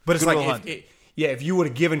 But it's Good Will like, Hunting. if you would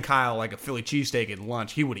have given Kyle like a Philly cheesesteak at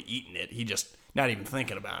lunch, he would have eaten it. He just not even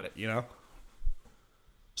thinking about it,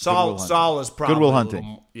 Saul is probably Good Will a Hunting.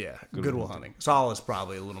 little, yeah, Good Will Hunting. Saul is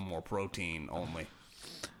probably a little more protein only.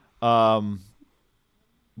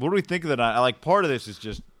 What do we think of the Niners? Like, part of this is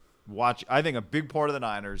just watch. I think a big part of the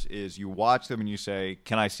Niners is you watch them and you say,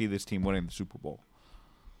 "Can I see this team winning the Super Bowl?"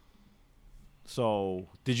 So,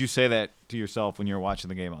 did you say that to yourself when you were watching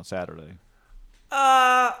the game on Saturday?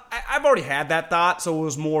 I've already had that thought, so it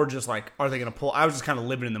was more just like, are they going to pull? I was just kind of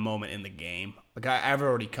living in the moment in the game. Like, I've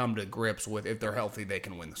already come to grips with if they're healthy, they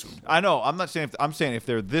can win the Super Bowl. I know. I'm not saying. I'm saying if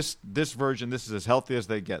they're this version, this is as healthy as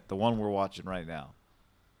they get. The one we're watching right now.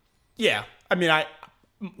 Yeah, I mean,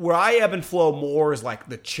 where I ebb and flow more is like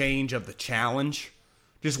the change of the challenge.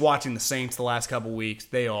 Just watching the Saints the last couple weeks,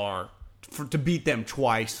 they are to beat them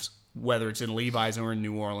twice, whether it's in Levi's or in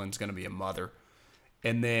New Orleans, going to be a mother.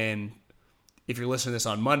 And then if you're listening to this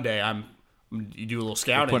on Monday, you do a little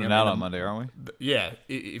scouting. We're putting it out on Monday, aren't we? Yeah,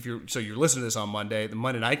 if you're listening to this on Monday, the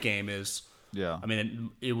Monday night game is. Yeah. I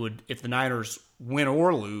mean, it would if the Niners win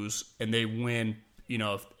or lose, and they win.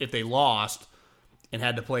 If they lost and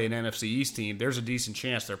had to play an NFC East team, there's a decent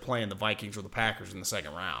chance they're playing the Vikings or the Packers in the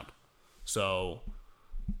second round. So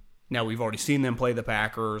now we've already seen them play the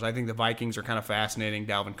Packers. I think the Vikings are kind of fascinating.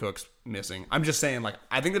 Dalvin Cook's missing. I'm just saying, like,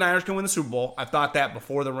 I think the Niners can win the Super Bowl. I thought that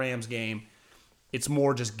before the Rams game. It's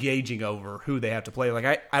more just gauging over who they have to play.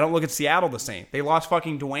 Like, I don't look at Seattle the same. They lost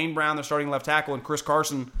fucking Dwayne Brown, their starting left tackle, and Chris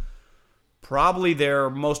Carson, probably their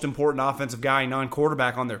most important offensive guy,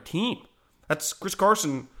 non-quarterback on their team. That's Chris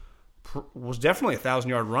Carson was definitely a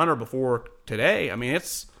 1,000-yard runner before today. I mean,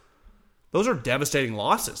 those are devastating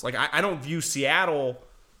losses. Like, I don't view Seattle.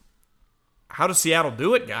 How does Seattle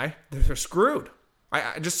do it, guy? They're screwed.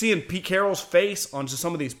 I just seeing Pete Carroll's face on just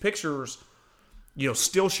some of these pictures.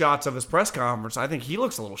 Still shots of his press conference, I think he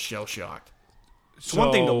looks a little shell-shocked. It's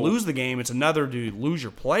one thing to lose the game. It's another to lose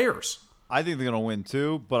your players. I think they're going to win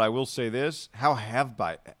too, but I will say this.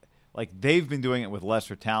 They've been doing it with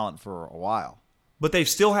lesser talent for a while. But they've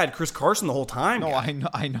still had Chris Carson the whole time. No, guy.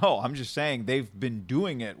 I know. I'm just saying they've been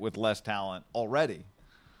doing it with less talent already.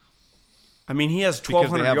 I mean, he has Because they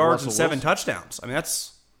 1,200 have yards Russell and 7 Wilson. touchdowns. I mean,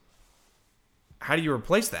 that's... How do you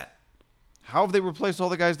replace that? How have they replaced all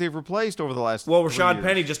the guys they've replaced over the last? Well, 3 Rashad years?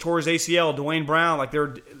 Penny just tore his ACL. Dwayne Brown, like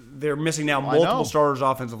they're missing now I know. multiple starters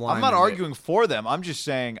offensive line. I'm not arguing for them. I'm just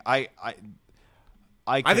saying I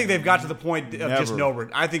think they've got to the point of just never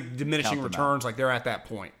I think diminishing count them returns, like they're at that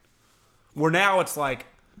point. Where now it's like,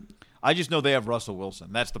 I just know they have Russell Wilson.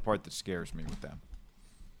 That's the part that scares me with them.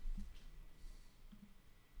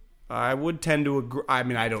 I would tend to agree. I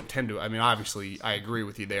mean, I don't tend to. I mean, obviously, I agree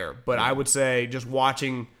with you there. But I would say just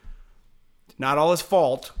watching, not all his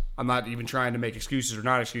fault. I'm not even trying to make excuses or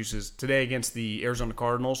not excuses. Today against the Arizona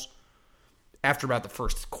Cardinals, after about the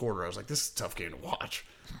first quarter, I was like, this is a tough game to watch.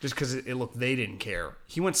 Just because it looked they didn't care.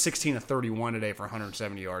 He went 16 of 31 today for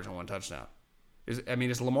 170 yards and 1 touchdown.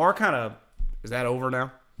 Is Lamar is that over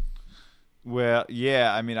now? Well,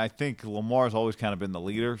 yeah. I mean, I think Lamar's always kind of been the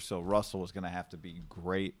leader, so Russell is going to have to be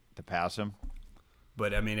great to pass him.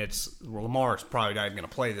 But, I mean, Lamar's probably not even going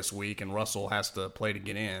to play this week, and Russell has to play to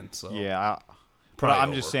get in. So Yeah, but Probably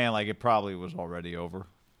I'm just over. saying, like, it probably was already over.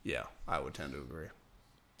 yeah, I would tend to agree.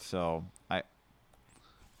 So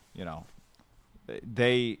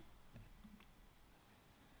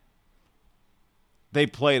they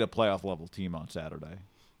played a playoff level team on Saturday.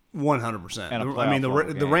 100%. And a I mean, playoff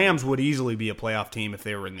the game. Rams would easily be a playoff team if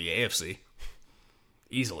they were in the AFC.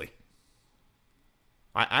 Easily.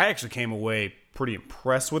 I actually came away pretty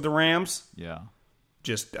impressed with the Rams. Yeah.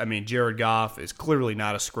 Jared Goff is clearly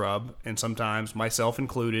not a scrub, and sometimes, myself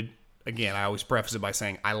included, again, I always preface it by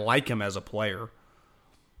saying I like him as a player,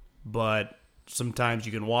 but sometimes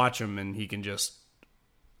you can watch him and he can just,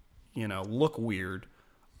 look weird.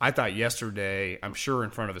 I thought yesterday, I'm sure in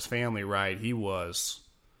front of his family, right, he was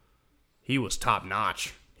top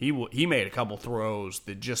notch. He made a couple throws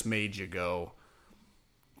that just made you go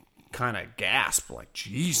kind of gasp, like,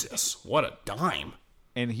 Jesus, what a dime.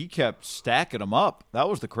 And he kept stacking them up. That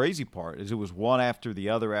was the crazy part, is it was one after the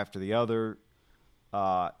other after the other.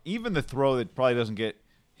 Even the throw that probably doesn't get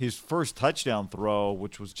his first touchdown throw,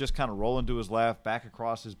 which was just kind of rolling to his left, back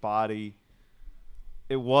across his body.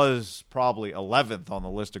 It was probably 11th on the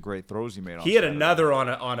list of great throws he made. He had another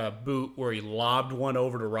on a boot where he lobbed one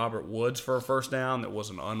over to Robert Woods for a first down that was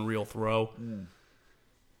an unreal throw.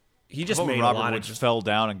 he just How about made Robert a lot Woods of just. fell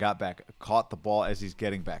down and caught the ball as he's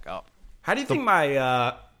getting back up. How do you think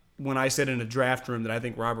my when I said in a draft room that I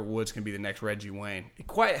think Robert Woods can be the next Reggie Wayne? It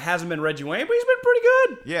quite hasn't been Reggie Wayne, but he's been pretty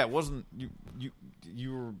good. Yeah, it wasn't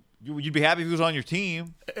you'd be happy if he was on your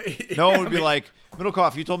team. No one would be like,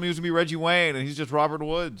 Middlecoff, you told me he was gonna be Reggie Wayne and he's just Robert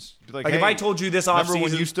Woods. Be like, Like hey, if I told you this remember offseason,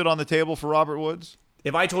 when you stood on the table for Robert Woods?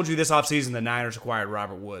 if I told you this offseason the Niners acquired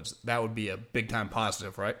Robert Woods, that would be a big time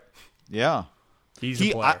positive, right? Yeah. He's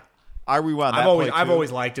a player. I rewound that I've play, always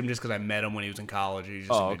too. liked him just because I met him when he was in college. He's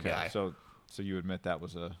just a good guy. So you admit that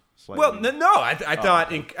was a slightly... Well, no, I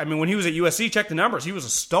thought. I mean, when he was at USC, check the numbers. He was a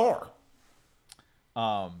star.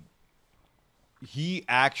 He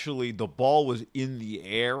actually, the ball was in the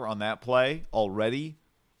air on that play already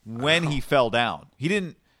when he fell down.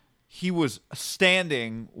 He was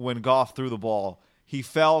standing when Goff threw the ball. He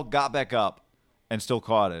fell, got back up, and still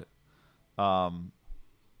caught it.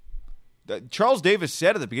 Charles Davis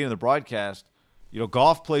said at the beginning of the broadcast,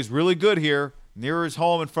 Goff plays really good here, near his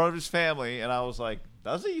home, in front of his family. And I was like,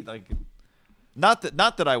 does he? Like, not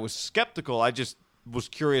that I was skeptical. I just was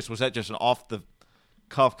curious. Was that just an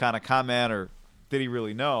off-the-cuff kind of comment, or did he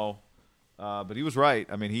really know? But he was right.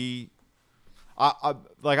 I mean,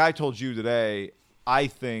 like I told you today, I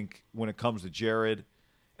think when it comes to Jared,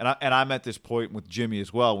 and I'm at this point with Jimmy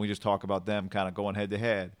as well, we just talk about them kind of going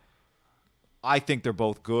head-to-head. I think they're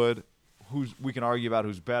both good. We can argue about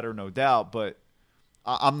who's better, no doubt, but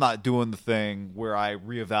I'm not doing the thing where I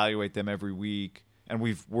reevaluate them every week, and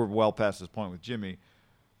we're well past this point with Jimmy.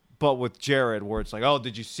 But with Jared, where it's like, oh,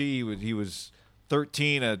 did you see he was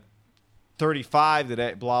 13 at 35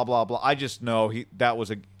 today, blah, blah, blah. I just know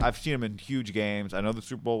I've seen him in huge games. I know the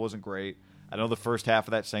Super Bowl wasn't great. I know the first half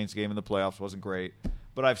of that Saints game in the playoffs wasn't great.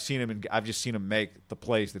 But I've just seen him make the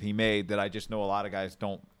plays that he made that I just know a lot of guys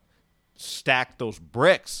don't stack those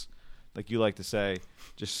bricks, like you like to say.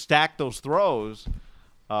 Just stack those throws.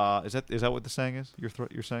 Is that what the saying is?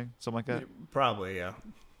 You're saying something like that? Probably, yeah.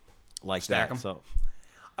 Like Stack that. 'em. So,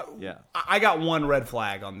 yeah. I got one red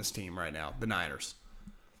flag on this team right now, the Niners.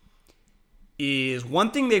 Is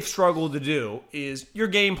one thing they've struggled to do is your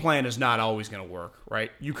game plan is not always going to work,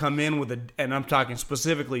 right? You come in with and I'm talking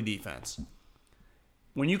specifically defense.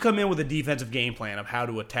 When you come in with a defensive game plan of how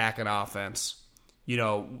to attack an offense,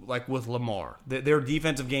 like with Lamar, their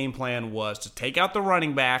defensive game plan was to take out the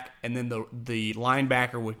running back, and then the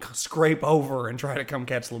linebacker would scrape over and try to come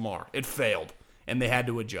catch Lamar. It failed, and they had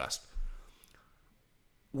to adjust.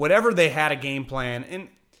 Whatever they had a game plan, and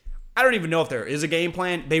I don't even know if there is a game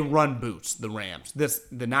plan. They run boots, the Rams.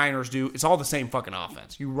 The Niners do. It's all the same fucking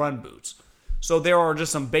offense. You run boots. So there are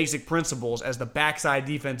just some basic principles as the backside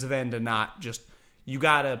defensive end to not just, you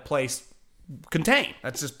got to contain.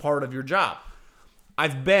 That's just part of your job.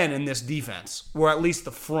 I've been in this defense, or at least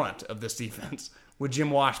the front of this defense, with Jim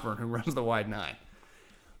Washburn, who runs the wide nine.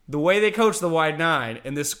 The way they coach the wide nine,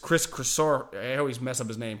 and this Chris Kasurik, I always mess up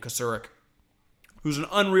his name, Kasurik, who's an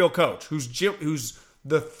unreal coach, who's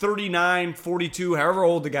the 39, 42, however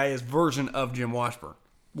old the guy is, version of Jim Washburn.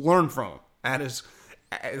 Learn from him at his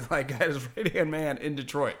right-hand man in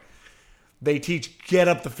Detroit. They teach, get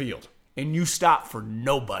up the field, and you stop for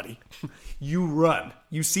nobody. You run.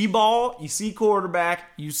 You see ball, you see quarterback,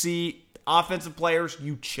 you see offensive players,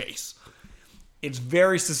 you chase. It's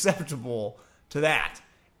very susceptible to that.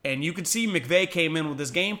 And you can see McVay came in with this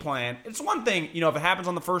game plan. It's one thing, if it happens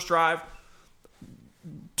on the first drive,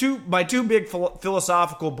 my two big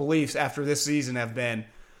philosophical beliefs after this season have been,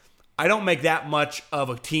 I don't make that much of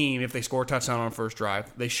a team if they score a touchdown on the first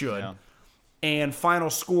drive. They should. Yeah. And final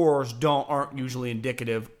scores aren't usually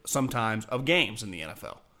indicative sometimes of games in the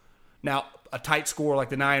NFL. Now, a tight score like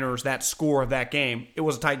the Niners, that score of that game, it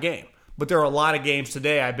was a tight game. But there are a lot of games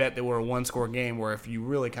today, I bet, that were a one-score game where if you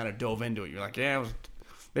really kind of dove into it, you're like,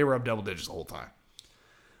 they were up double digits the whole time.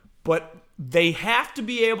 But they have to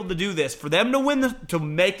be able to do this for them to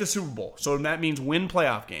make the Super Bowl. So that means win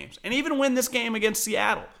playoff games. And even win this game against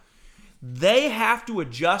Seattle. They have to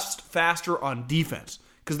adjust faster on defense.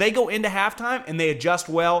 Because they go into halftime and they adjust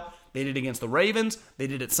well. They did it against the Ravens. They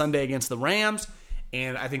did it Sunday against the Rams.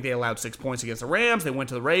 And I think they allowed 6 points against the Rams. They went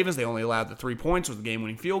to the Ravens. They only allowed the 3 points with the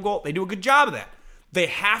game-winning field goal. They do a good job of that. They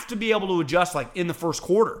have to be able to adjust like in the first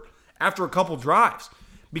quarter after a couple drives.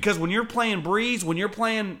 Because when you're playing Breeze, when you're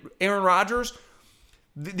playing Aaron Rodgers,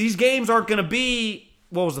 these games aren't going to be,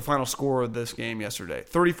 what was the final score of this game yesterday?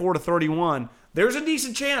 34-31. There's a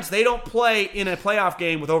decent chance they don't play in a playoff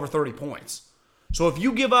game with over 30 points. So if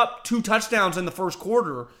you give up 2 touchdowns in the first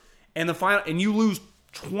quarter and you lose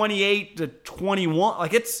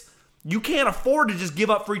 28-21, you can't afford to just give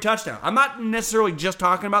up free touchdowns. I'm not necessarily just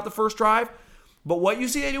talking about the first drive. But what you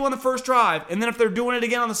see they do on the first drive, and then if they're doing it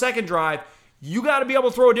again on the second drive, you got to be able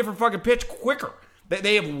to throw a different fucking pitch quicker.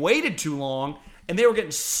 They have waited too long, and they were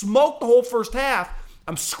getting smoked the whole first half.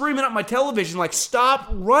 I'm screaming at my television like, stop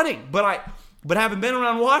running. But having been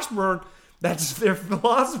around Washburn, that's their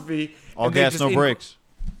philosophy. All gas, no brakes.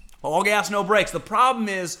 All gas, no brakes. The problem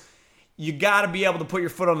is you got to be able to put your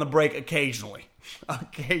foot on the brake occasionally.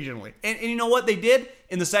 Occasionally. And you know what they did?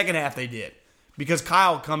 In the second half, they did. Because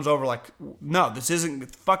Kyle comes over like, no, this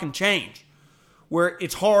isn't fucking change. Where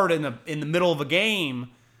it's hard in the middle of a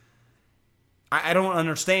game. I don't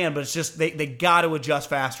understand, but it's just they got to adjust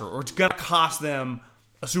faster, or it's going to cost them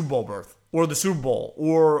a Super Bowl berth, or the Super Bowl,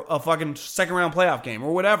 or a fucking second round playoff game,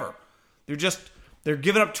 or whatever. They're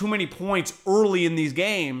giving up too many points early in these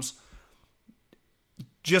games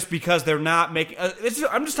just because they're not making.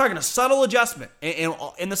 I'm just talking a subtle adjustment. And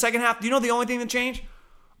in the second half, do you know the only thing that changed?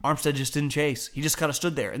 Armstead just didn't chase. He just kind of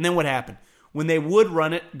stood there. And then what happened? When they would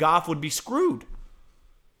run it, Goff would be screwed.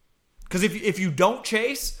 Because if you don't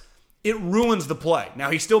chase, it ruins the play. Now,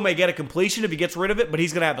 he still may get a completion if he gets rid of it, but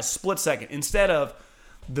he's going to have a split second. Instead of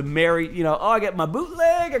the I got my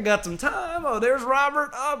bootleg, I got some time, there's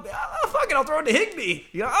Robert, fuck it, I'll throw it to Higbee.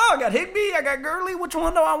 I got Higbee, I got Gurley, which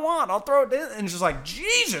one do I want? I'll throw it in. And it's just like,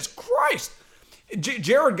 Jesus Christ.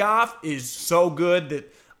 Jared Goff is so good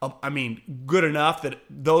that, good enough that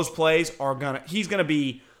those plays he's going to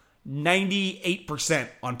be 98%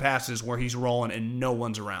 on passes where he's rolling and no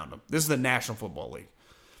one's around him. This is the National Football League.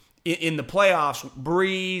 In the playoffs,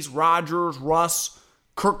 Breeze, Rodgers, Russ,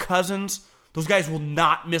 Kirk Cousins, those guys will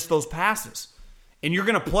not miss those passes. And you're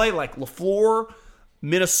going to play like LaFleur,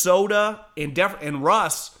 Minnesota, and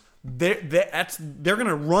Russ. They're going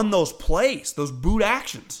to run those plays, those boot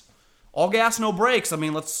actions. All gas, no brakes.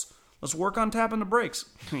 Let's work on tapping the brakes.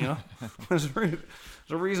 There's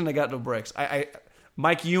a reason they got no brakes.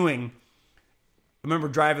 Mike Ewing, I remember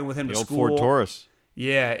driving with him to school. Ford Taurus.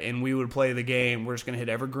 Yeah, and we would play the game. We're just going to hit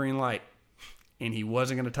every green light. And he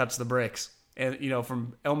wasn't going to touch the brakes. And,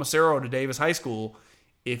 from El Macero to Davis High School,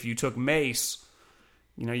 if you took Mace,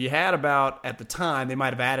 you had about, at the time, they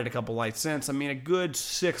might have added a couple lights since. A good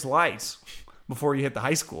 6 lights before you hit the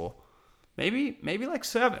high school. Maybe like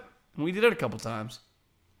 7. And we did it a couple times.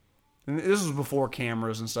 And this was before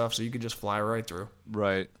cameras and stuff, so you could just fly right through.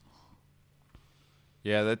 Right.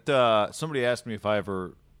 Yeah, that somebody asked me if I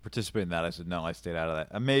ever participated in that. I said, no, I stayed out of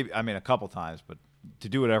that. A couple times, but to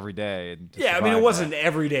do it every day. And it wasn't an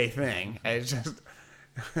everyday thing. It's just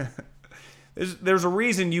there's a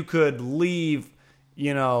reason you could leave,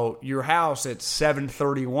 your house at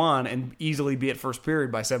 7:31 and easily be at first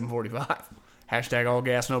period by 7:45. Hashtag all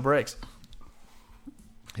gas, no brakes.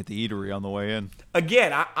 Hit the eatery on the way in.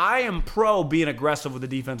 Again, I am pro being aggressive with the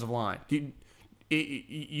defensive line.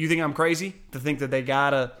 You think I'm crazy to think that they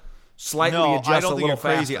gotta slightly adjust a little faster? No, I don't think you're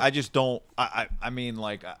crazy. I just don't. I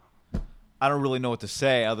don't really know what to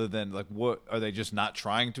say other than what are they just not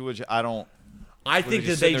trying to adjust? I think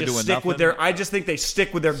that they just stick with their. I just think they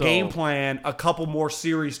stick with their game plan a couple more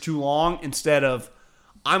series too long instead of.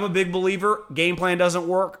 I'm a big believer. Game plan doesn't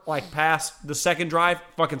work past the second drive.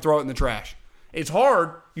 Fucking throw it in the trash. It's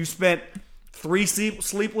hard. You spent 3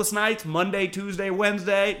 sleepless nights, Monday, Tuesday,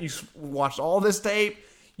 Wednesday. You watched all this tape.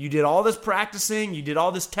 You did all this practicing. You did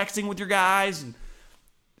all this texting with your guys. And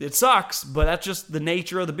it sucks, but that's just the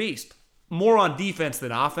nature of the beast. More on defense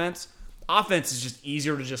than offense. Offense is just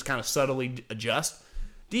easier to just kind of subtly adjust.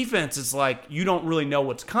 Defense is you don't really know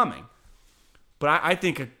what's coming. But I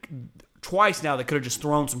think twice now they could have just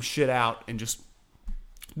thrown some shit out and just...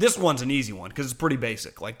 This one's an easy one because it's pretty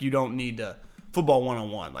basic. You don't need to... Football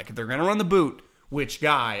 101. If they're going to run the boot, which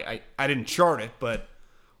guy, I didn't chart it, but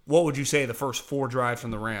what would you say the first 4 drives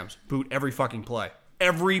from the Rams? Boot every fucking play.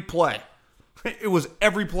 Every play. It was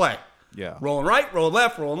every play. Yeah. Rolling right, rolling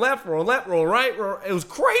left, rolling left, rolling left, rolling right. It was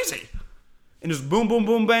crazy. And just boom, boom,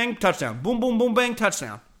 boom, bang, touchdown. Boom, boom, boom, bang,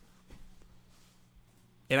 touchdown.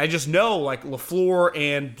 And I just know, LaFleur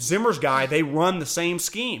and Zimmer's guy, they run the same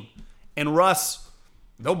scheme. And Russ,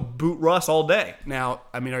 they'll boot Russ all day. Now,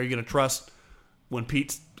 are you going to trust... When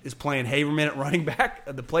Pete is playing Haverman at running back,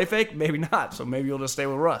 the play fake, maybe not. So maybe you'll just stay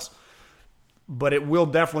with Russ. But it will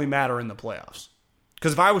definitely matter in the playoffs.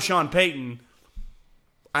 Because if I was Sean Payton,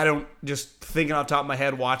 I don't, just thinking off the top of my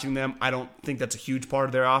head, watching them, I don't think that's a huge part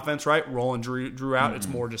of their offense, right? Rolling Drew out. Mm-hmm. It's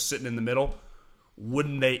more just sitting in the middle.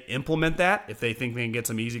 Wouldn't they implement that if they think they can get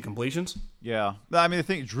some easy completions? Yeah. I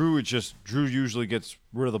think Drew usually gets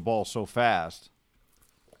rid of the ball so fast.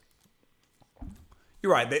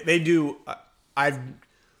 You're right. They do... I've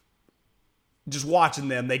just watching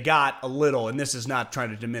them, they got a little, and this is not trying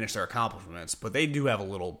to diminish their accomplishments, but they do have a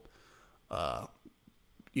little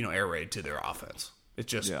air raid to their offense.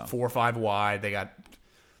 It's just Yeah. 4 or 5 wide. They got,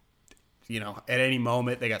 at any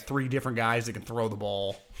moment, they got 3 different guys that can throw the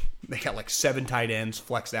ball. They got like 7 tight ends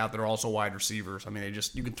flexed out that are also wide receivers. I mean,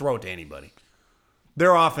 you can throw it to anybody.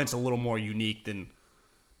 Their offense is a little more unique than,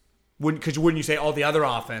 because wouldn't you say all the other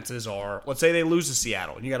offenses are, let's say they lose to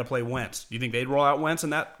Seattle and you got to play Wentz. Do you think they'd roll out Wentz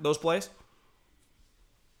in those plays?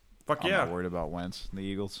 Fuck I'm yeah. not worried about Wentz and the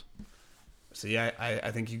Eagles. See,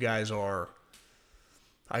 I think you guys are.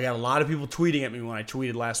 I got a lot of people tweeting at me when I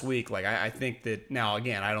tweeted last week. Like, I think that, now,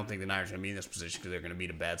 again, I don't think the Niners are going to be in this position because they're going to beat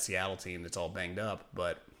a bad Seattle team that's all banged up.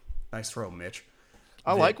 But nice throw, Mitch.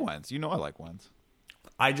 I like Wentz. I like Wentz.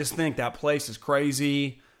 I just think that place is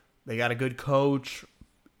crazy. They got a good coach.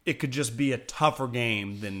 It could just be a tougher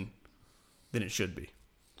game than it should be.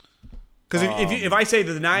 Because if I say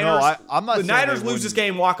that the Niners, I'm not the saying Niners they lose this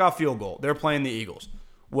game, walk-off field goal, they're playing the Eagles.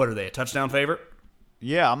 What are they, a touchdown favorite?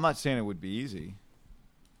 Yeah, I'm not saying it would be easy.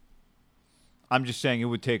 I'm just saying it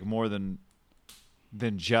would take more than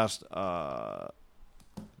just some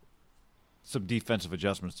defensive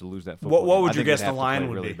adjustments to lose that football. What would game. you I think guess they'd the have to line play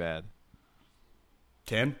would really be? bad.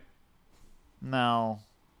 10? No,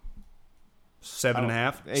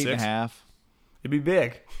 7.5? 8.5. It'd be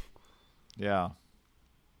big. Yeah.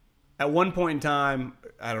 At one point in time,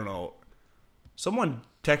 I don't know, someone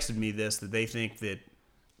texted me this, that they think that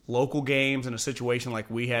local games in a situation like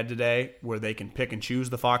we had today, where they can pick and choose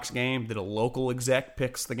the Fox game, that a local exec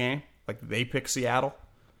picks the game, like they pick Seattle.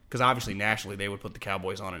 Because obviously nationally they would put the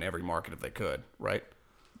Cowboys on in every market if they could, right?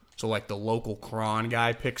 So like the local Cron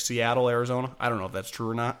guy picks Seattle, Arizona. I don't know if that's true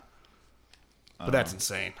or not. But that's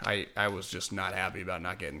insane. I was just not happy about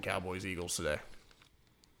not getting Cowboys-Eagles today.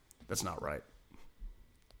 That's not right.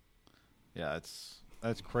 Yeah,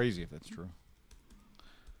 that's crazy if that's true.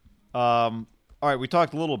 All right, we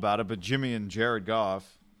talked a little about it, but Jimmy and Jared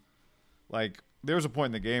Goff, like, there was a point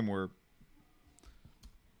in the game where,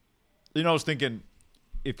 I was thinking,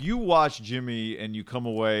 if you watch Jimmy and you come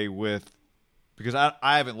away with, because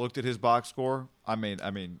I haven't looked at his box score. I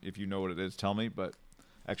mean, if you know what it is, tell me. But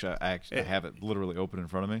actually, I have it literally open in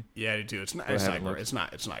front of me. Yeah, I do too. It's not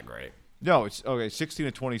great. No, it's okay.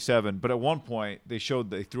 16-27. But at one point, they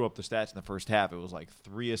threw up the stats in the first half. It was like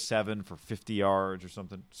 3 of 7 for 50 yards or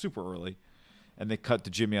something, super early. And they cut to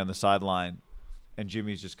Jimmy on the sideline, and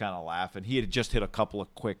Jimmy's just kind of laughing. He had just hit a couple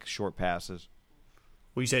of quick short passes.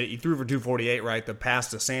 Well, you said he threw for 248, right? The pass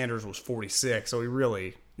to Sanders was 46, so he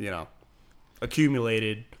really,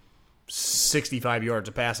 accumulated 65 yards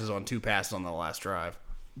of passes on 2 passes on the last drive.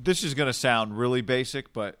 This is going to sound really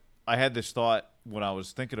basic, but I had this thought when I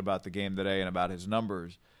was thinking about the game today and about his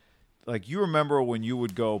numbers. Like, you remember when you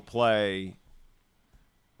would go play,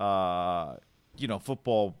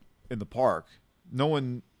 football in the park, no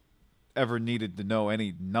one ever needed to know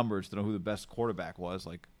any numbers to know who the best quarterback was.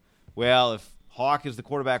 Like, well, if Hawk is the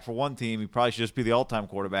quarterback for one team, he probably should just be the all-time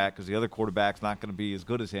quarterback because the other quarterback's not going to be as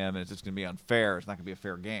good as him, and it's just going to be unfair. It's not going to be a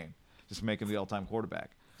fair game. Just make him the all-time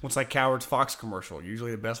quarterback. It's like Coward's Fox commercial.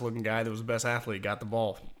 Usually the best-looking guy that was the best athlete got the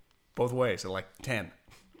ball both ways at like 10.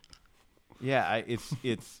 Yeah,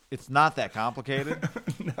 it's not that complicated.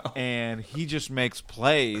 No. And he just makes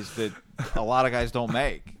plays that a lot of guys don't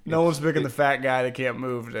make. No one's picking the fat guy that can't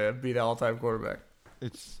move to be the all-time quarterback.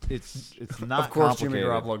 It's not. Of course, Jimmy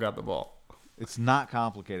Garoppolo got the ball. It's not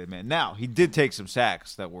complicated, man. Now, he did take some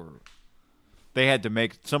sacks they had to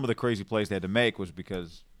make. Some of the crazy plays they had to make was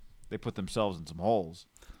because they put themselves in some holes.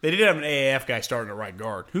 They did have an AAF guy starting at right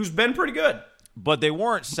guard who's been pretty good. But they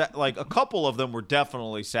weren't like a couple of them were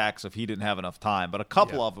definitely sacks if he didn't have enough time. But a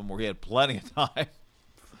couple of them where he had plenty of time.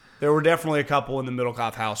 There were definitely a couple in the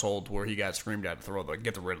Middlecoff household where he got screamed at to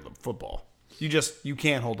get rid of the football. You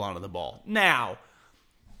can't hold on to the ball. Now,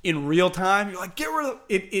 in real time, you're like, get rid of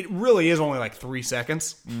it. It really is only like 3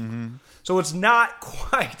 seconds. Mm-hmm. So it's not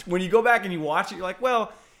quite. When you go back and you watch it, you're like,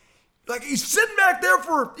 well, like he's sitting back there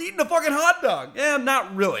for eating a fucking hot dog. Yeah,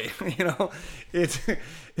 not really. It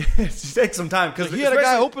takes some time because he had a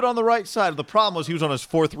guy open on the right side. The problem was he was on his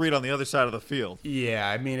 4th read on the other side of the field. Yeah,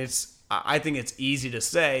 I mean, I think it's easy to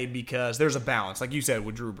say because there's a balance, like you said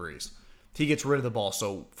with Drew Brees. He gets rid of the ball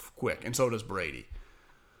so quick, and so does Brady.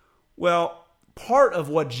 Well, part of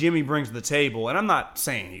what Jimmy brings to the table, and I'm not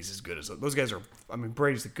saying he's as good as those guys are. I mean,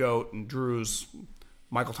 Brady's the GOAT, and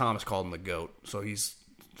Michael Thomas called him the GOAT, so he's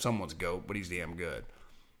someone's GOAT, but he's damn good.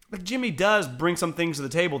 Like Jimmy does bring some things to the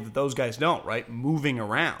table that those guys don't, right? Moving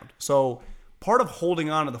around. So part of holding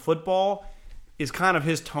on to the football is kind of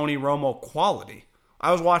his Tony Romo quality.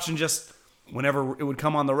 I was watching just whenever it would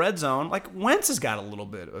come on the red zone, like Wentz has got a little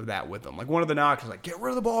bit of that with him. Like one of the knocks is like, get rid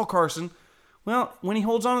of the ball, Carson. Well, when he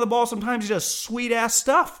holds on to the ball, sometimes he does sweet-ass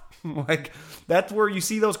stuff. Like, that's where you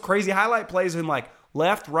see those crazy highlight plays in, like,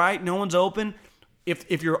 left, right, no one's open.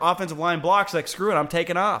 If your offensive line blocks, like, screw it, I'm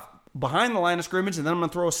taking off behind the line of scrimmage, and then I'm going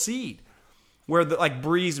to throw a seed. Where, like,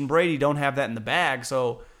 Breeze and Brady don't have that in the bag.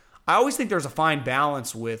 So I always think there's a fine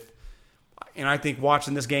balance with, and I think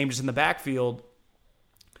watching this game just in the backfield,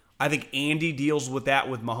 I think Andy deals with that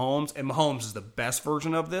with Mahomes, and Mahomes is the best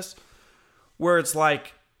version of this, where it's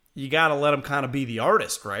like, you got to let him kind of be the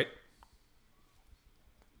artist, right?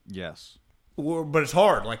 Yes. But it's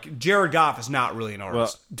hard. Like, Jared Goff is not really an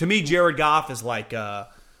artist. To me, Jared Goff is like the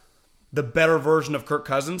better version of Kirk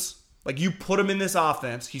Cousins. Like, you put him in this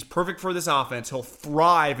offense, he's perfect for this offense. He'll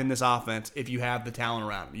thrive in this offense if you have the talent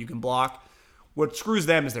around him. You can block. What screws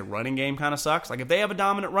them is their running game kind of sucks. Like, if they have a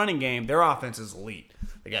dominant running game, their offense is elite.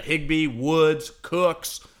 They got Higbee, Woods,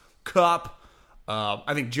 Cooks, Kupp.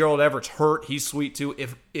 I think Gerald Everett's hurt. He's sweet, too.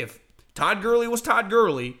 If Todd Gurley was Todd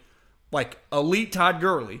Gurley, like elite Todd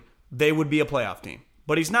Gurley, they would be a playoff team.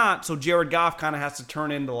 But he's not, so Jared Goff kind of has to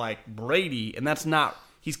turn into, like, Brady, and that's not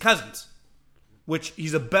 – he's Cousins, which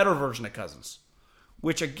he's a better version of Cousins.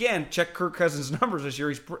 Which, again, check Kirk Cousins' numbers this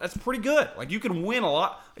year. That's pretty good. Like, you can win a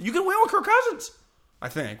lot. You can win with Kirk Cousins. I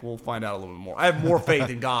think. We'll find out a little bit more. I have more faith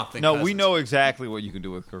in Goff than Cousins. We know exactly what you can do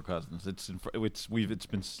with Kirk Cousins. It's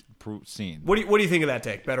been seen. What do you think of that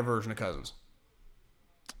take? Better version of Cousins?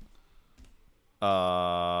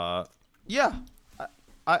 Yeah.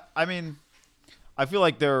 I mean, I feel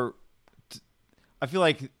like they're.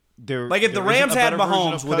 Like, if the Rams had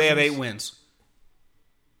Mahomes, would they have 8 wins?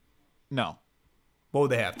 No. What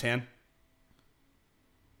would they have? 10?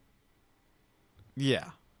 Yeah.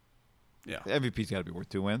 Yeah. MVP's got to be worth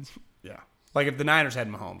 2 wins. Yeah. Like, if the Niners had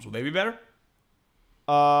Mahomes, would they be better?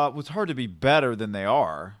 It's hard to be better than they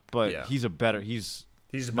are, but Yeah. he's a better. He's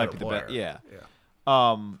a might better be player. the best.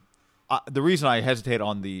 Yeah. The reason I hesitate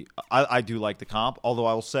on I do like the comp, although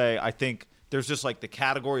I will say I think there's just like the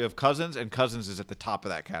category of Cousins, and Cousins is at the top of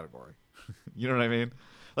that category. You know what I mean?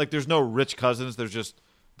 Like, there's no rich Cousins. There's just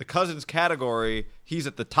the Cousins category. He's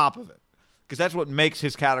at the top of it because that's what makes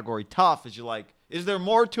his category tough. Is you're like, is there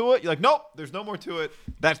more to it? You're like, nope, there's no more to it.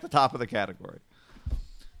 That's the top of the category.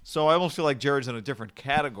 So I almost feel like Jared's in a different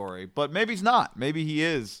category, but maybe he's not. Maybe he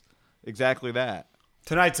is exactly that.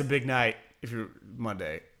 Tonight's a big night if you're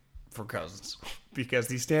Monday for Cousins because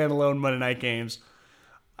these standalone Monday night games.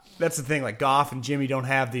 That's the thing. Like, Goff and Jimmy don't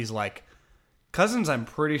have these, like, Cousins, I'm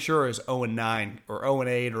pretty sure, is 0-9 or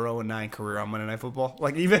 0-8 or 0-9 career on Monday Night Football.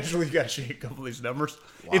 Like, eventually you got to shake a couple of these numbers.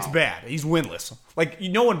 Wow. It's bad. He's winless. Like,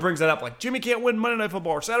 no one brings that up. Like, Jimmy can't win Monday Night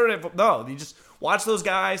Football or Saturday Night Football. No, you just watch those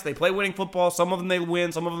guys. They play winning football. Some of them they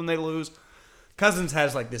win. Some of them they lose. Cousins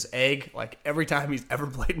has, like, this egg. Like, every time he's ever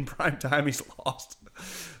played in prime time, he's lost.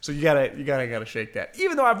 So you gotta shake that.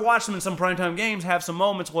 Even though I've watched him in some primetime games have some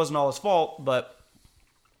moments, wasn't all his fault, but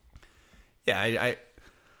yeah,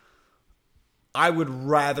 I would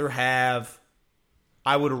rather have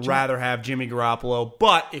Jimmy Garoppolo,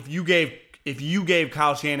 but if you gave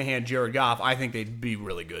Kyle Shanahan Jared Goff, I think they'd be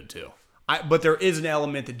really good too. But there is an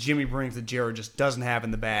element that Jimmy brings that Jared just doesn't have in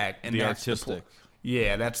the bag, and that's artistic.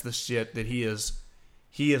 That's the shit that he is.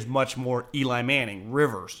 He is much more Eli Manning,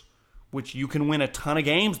 Rivers, which you can win a ton of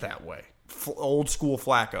games that way. Old school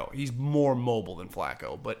Flacco. He's more mobile than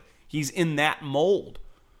Flacco, but he's in that mold.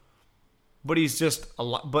 But he's just a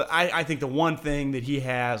lot. But I think the one thing that he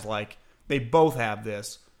has, like, they both have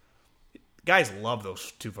this. Guys love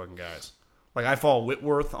those two fucking guys. Like, I follow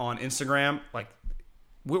Whitworth on Instagram. Like,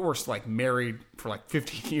 Whitworth's, like, married for, like,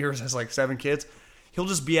 15 years, has, like, 7 kids. He'll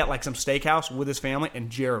just be at, like, some steakhouse with his family, and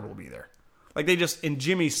Jared will be there. Like, they just, and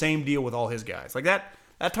Jimmy, same deal with all his guys. Like, that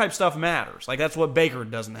type stuff matters. Like, that's what Baker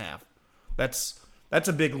doesn't have. That's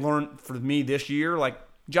a big learn for me this year. Like,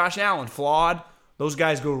 Josh Allen, flawed. Those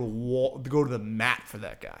guys go to the mat for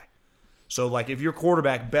that guy. So, like, if your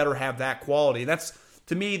quarterback better have that quality. That's,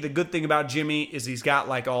 to me, the good thing about Jimmy is he's got,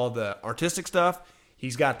 like, all the artistic stuff.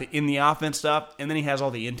 He's got the in the offense stuff. And then he has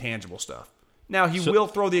all the intangible stuff. Now, he will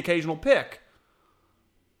throw the occasional pick,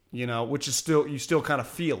 you know, which is still, you still kind of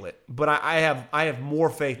feel it. But I have more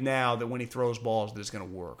faith now that when he throws balls that it's going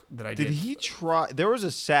to work. Did he try? There was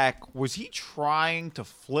a sack. Was he trying to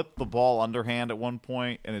flip the ball underhand at one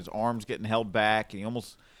point, and his arm's getting held back, and he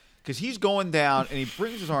almost, because he's going down and he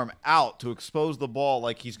brings his arm out to expose the ball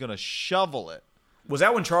like he's going to shovel it. Was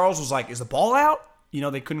that when Charles was like, "Is the ball out?" You know,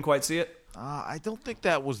 they couldn't quite see it. I don't think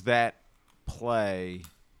that was that play.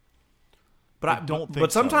 But I don't think.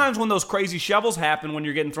 But sometimes when those crazy shovels happen, when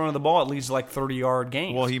you're getting thrown to the ball, it leads to like 30-yard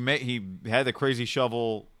games. Well, he had the crazy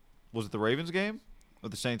shovel. Was it the Ravens game or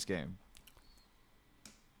the Saints game?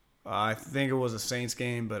 I think it was a Saints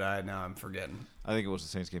game, but now I'm forgetting. I think it was the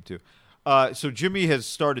Saints game too. So Jimmy has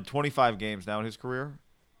started 25 games now in his career.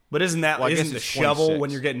 But isn't Well, I guess the it's shovel 26. when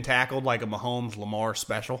you're getting tackled like a Mahomes Lamar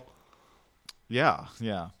special? Yeah.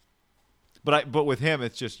 But with him,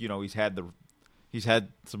 it's just he's had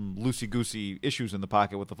some loosey goosey issues in the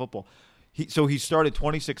pocket with the football. So he started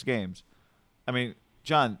 26 games. I mean,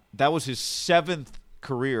 John, that was his 7th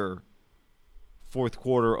career fourth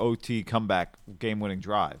quarter OT comeback game winning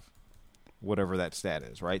drive, whatever that stat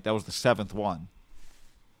is. Right, that was the 7th one.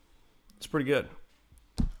 It's pretty good.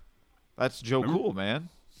 That's Joe Cool, man.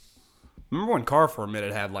 Remember when Carr for a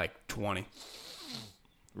minute had like 20?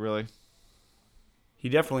 Really? He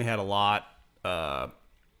definitely had a lot. What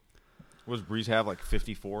does Breeze have, like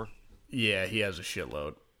 54? Yeah, he has a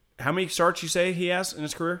shitload. How many starts you say he has in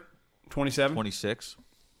his career? 27? 26.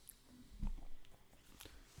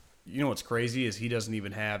 You know what's crazy is he doesn't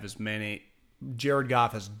even have as many. Jared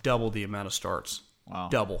Goff has double the amount of starts. Wow.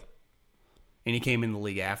 Double. And he came in the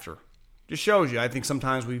league after. Just shows you. I think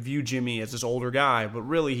sometimes we view Jimmy as this older guy, but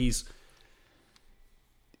really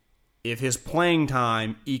if his playing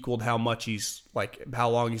time equaled how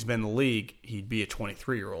long he's been in the league, he'd be a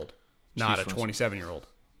 23-year-old, not a 27-year-old.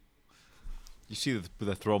 You see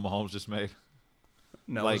the throw Mahomes just made?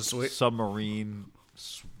 No, Like it was sweet. submarine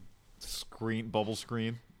bubble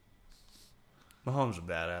screen. Mahomes a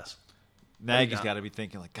badass. Nagy's got to be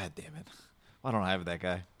thinking like, God damn it, why don't I have that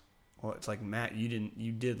guy? Well, it's like, Matt,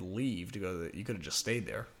 you did leave to go to you could have just stayed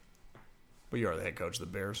there. But you are the head coach of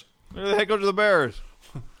the Bears. You're the head coach of the Bears.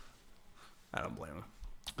 I don't blame him.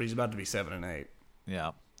 But he's about to be 7-8.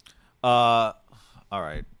 Yeah. All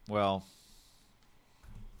right. Well,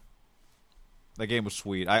 that game was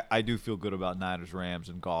sweet. I do feel good about Niners, Rams,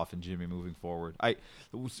 and Goff and Jimmy moving forward.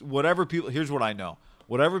 Here's what I know.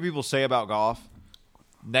 Whatever people say about Goff,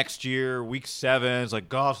 next year, week 7, it's like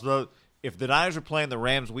Goff's if the Niners are playing the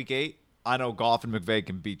Rams week 8, I know Goff and McVay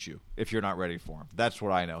can beat you if you're not ready for him. That's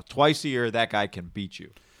what I know. Twice a year, that guy can beat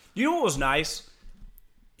you. You know what was nice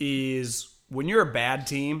is when you're a bad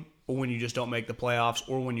team, or when you just don't make the playoffs,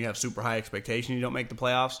 or when you have super high expectation you don't make the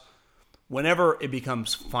playoffs, whenever it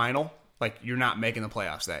becomes final, like you're not making the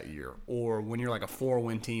playoffs that year, or when you're like a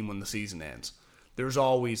 4-win team when the season ends, there's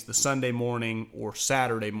always the Sunday morning or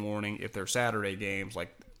Saturday morning, if they're Saturday games,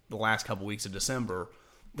 like the last couple weeks of December,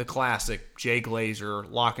 the classic Jay Glazer,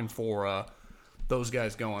 La Canfora, those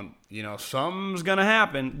guys going, something's going to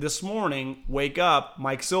happen. This morning, wake up,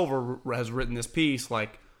 Mike Silver has written this piece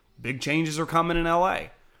like, big changes are coming in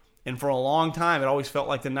L.A. And for a long time, it always felt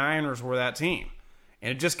like the Niners were that team.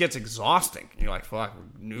 And it just gets exhausting. You're like, fuck,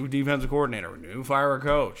 new defensive coordinator, new fire a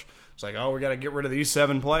coach. It's like, oh, we got to get rid of these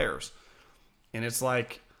 7 players. And it's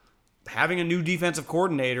like, having a new defensive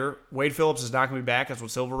coordinator, Wade Phillips is not going to be back. That's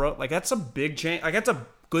what Silver wrote. Like, that's a big change. Like, that's a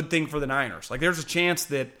good thing for the Niners. Like, there's a chance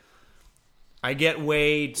that I get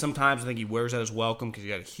Wade. Sometimes I think he wears out his welcome because he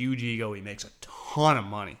got a huge ego. He makes a ton of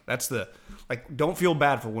money. Don't feel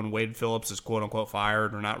bad for when Wade Phillips is quote unquote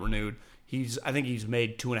fired or not renewed. I think he's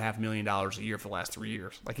made $2.5 million a year for the last 3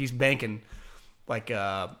 years. Like, he's banking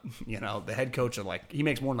the head coach of he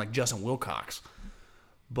makes more than like Justin Wilcox.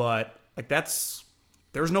 But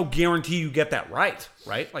there's no guarantee you get that right?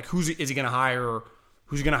 Like, is he going to hire?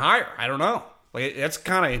 Who's he going to hire? I don't know. Like, that's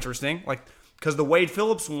kind of interesting. Like, because the Wade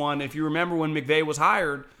Phillips one, if you remember when McVay was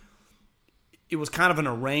hired, it was kind of an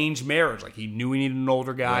arranged marriage. Like, he knew he needed an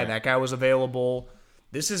older guy. Right. That guy was available.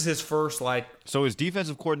 This is his first, So his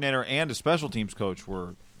defensive coordinator and his special teams coach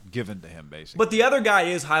were given to him, basically. But the other guy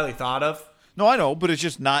is highly thought of. No, I know, but it's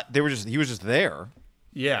just not. He was just there.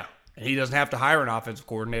 Yeah. And he doesn't have to hire an offensive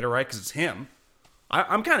coordinator, right? Because it's him.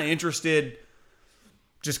 I'm kind of interested,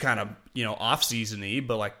 just kind of, off-season-y,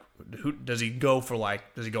 but, who does he go for,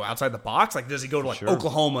 does he go outside the box? Like, does he go to, Sure.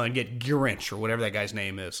 Oklahoma and get Grinch or whatever that guy's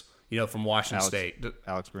name is, from Washington State?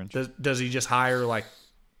 Alex Grinch. Does he just hire,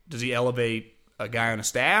 does he elevate a guy on a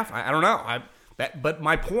staff? I don't know. But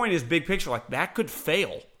my point is big picture. That could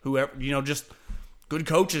fail. Whoever, just good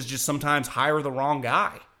coaches just sometimes hire the wrong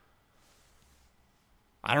guy.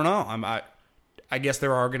 I don't know. I guess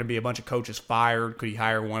there are going to be a bunch of coaches fired. Could he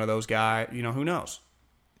hire one of those guys? Who knows?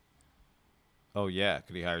 Oh, yeah.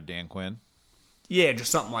 Could he hire Dan Quinn? Yeah,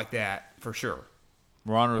 just something like that for sure.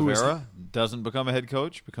 Ron Rivera doesn't become a head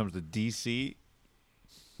coach, becomes the DC.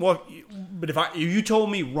 Well, but if you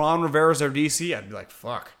told me Ron Rivera's their DC, I'd be like,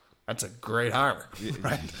 fuck, that's a great hire.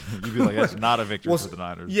 Right? You'd be like, that's not a victory for the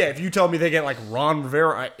Niners. Yeah, if you told me they get Ron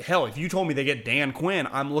Rivera, hell, if you told me they get Dan Quinn,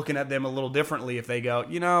 I'm looking at them a little differently if they go,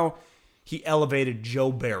 he elevated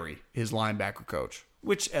Joe Barry, his linebacker coach,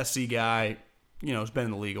 which SC guy, has been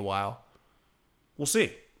in the league a while. We'll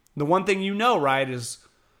see. The one thing right, is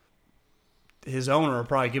his owner will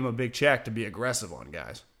probably give him a big check to be aggressive on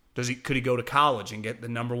guys. Could he go to college and get the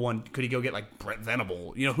number one? Could he go get like Brent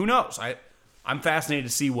Venable? Who knows? I'm fascinated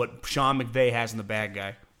to see what Sean McVay has in the bag,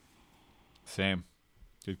 guy. Same.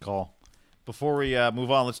 Good call. Before we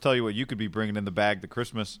move on, let's tell you what you could be bringing in the bag to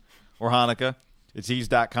Christmas or Hanukkah. It's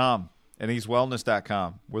ease.com and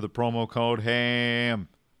easewellness.com, where the promo code HAM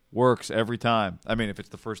works every time. I mean, if it's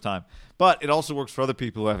the first time. But it also works for other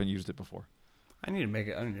people who haven't used it before. I need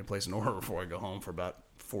to place an order before I go home for about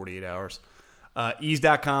 48 hours.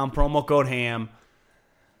 Ease.com, promo code HAM.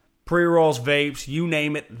 Pre-rolls, vapes, you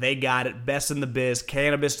name it, they got it. Best in the biz,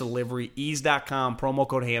 cannabis delivery, ease.com, promo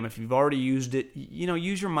code HAM. If you've already used it,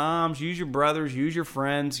 use your mom's, use your brother's, use your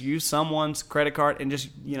friends, use someone's credit card, and just,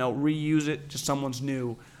 reuse it to someone's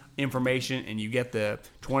new information, and you get the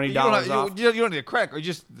 $20 off. You don't need a credit card,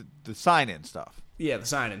 just the sign-in stuff. Yeah, the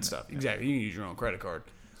sign-in stuff. Exactly. You can use your own credit card.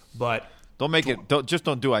 But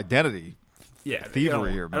don't do identity. Yeah,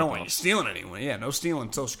 thievery here. I don't want you stealing anyone. Yeah, no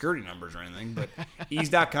stealing social security numbers or anything. But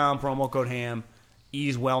ease.com, promo code HAM.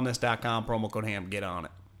 Easewellness.com, promo code HAM. Get on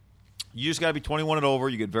it. You just got to be 21 and over.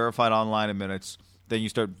 You get verified online in minutes. Then you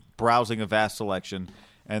start browsing a vast selection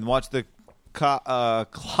and watch the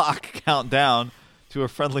clock count down to a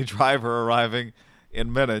friendly driver arriving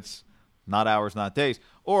in minutes, not hours, not days.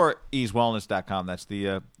 Or easewellness.com. That's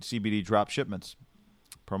the CBD drop shipments.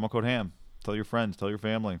 Promo code HAM. Tell your friends. Tell your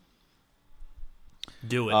family.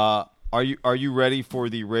 Do it. Are you ready for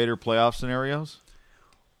the Raider playoff scenarios?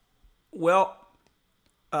 Well,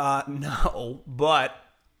 no, but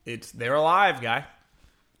they're alive, guy.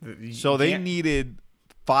 So they needed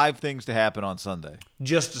 5 things to happen on Sunday.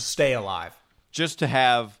 Just to stay alive. Just to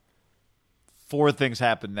have 4 things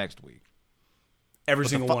happen next week. Every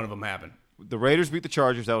single one of them happened. The Raiders beat the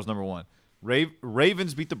Chargers. That was number 1.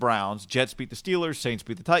 Ravens beat the Browns. Jets beat the Steelers. Saints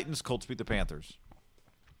beat the Titans. Colts beat the Panthers.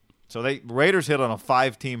 So Raiders hit on a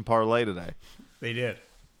 5-team parlay today. They did.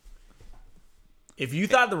 If you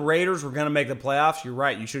thought the Raiders were going to make the playoffs, you're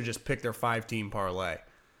right. You should have just picked their 5-team parlay.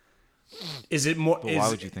 Is it more? But why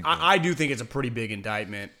would you think that? I do think it's a pretty big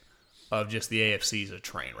indictment of just the AFC's a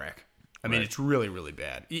train wreck. I mean, it's really, really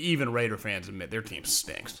bad. Even Raider fans admit their team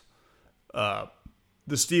stinks. The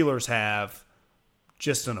Steelers have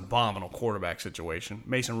just an abominable quarterback situation.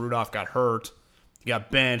 Mason Rudolph got hurt. He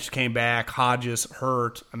got benched, came back. Hodges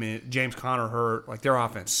hurt. I mean, James Conner hurt. Like, their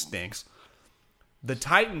offense stinks. The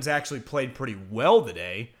Titans actually played pretty well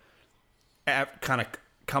today, kind of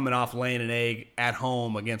coming off laying an egg at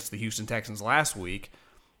home against the Houston Texans last week.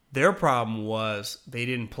 Their problem was they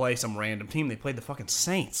didn't play some random team. They played the fucking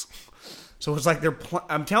Saints. So it's like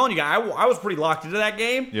I'm telling you guys, I was pretty locked into that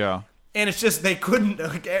game. Yeah. And it's just they couldn't.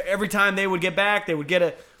 Like, every time they would get back, they would get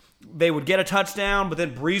a touchdown, but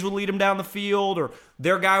then Breeze would lead them down the field, or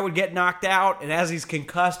their guy would get knocked out, and as he's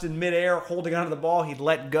concussed in midair, holding onto the ball, he'd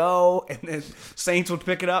let go, and then Saints would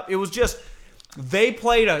pick it up. It was just, they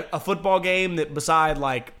played a football game that beside,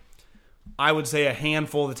 like, I would say a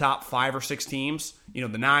handful of the top 5 or 6 teams, the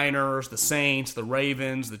Niners, the Saints, the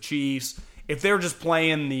Ravens, the Chiefs, if they're just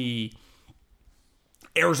playing the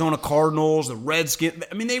Arizona Cardinals, the Redskins,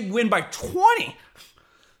 I mean, they win by 20.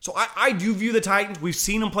 So I do view the Titans. We've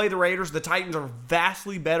seen them play the Raiders. The Titans are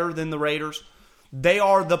vastly better than the Raiders. They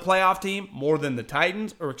are the playoff team more than the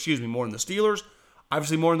Titans, more than the Steelers.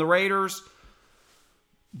 Obviously more than the Raiders.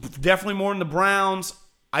 Definitely more than the Browns.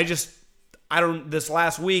 This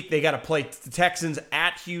last week, they got to play the Texans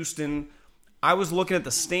at Houston. I was looking at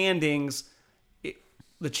the standings.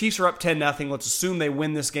 The Chiefs are up 10-0. Let's assume they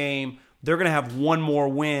win this game. They're going to have one more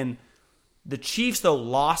win. The Chiefs, though,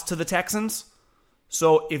 lost to the Texans.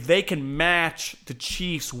 So if they can match the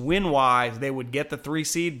Chiefs win-wise, they would get the 3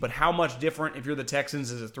 seed. But how much different if you're the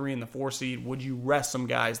Texans as a 3 and the 4 seed? Would you rest some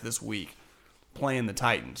guys this week playing the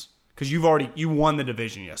Titans? Because you won the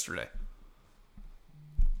division yesterday.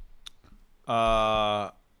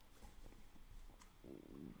 You're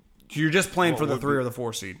just playing for the 3 or the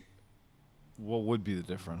 4 seed. What would be the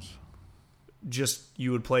difference? Just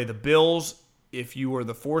you would play the Bills if you were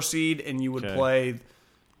the 4 seed, and you would play.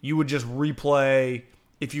 You would just replay.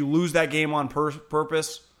 If you lose that game on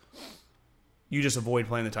purpose, you just avoid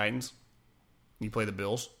playing the Titans. You play the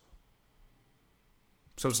Bills.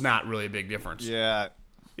 So it's not really a big difference. Yeah.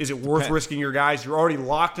 Is it worth risking your guys? You're already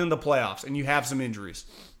locked in the playoffs, and you have some injuries.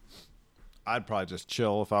 I'd probably just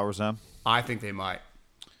chill if I was them. I think they might.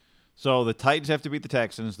 So the Titans have to beat the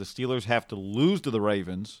Texans. The Steelers have to lose to the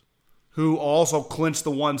Ravens, who also clinched the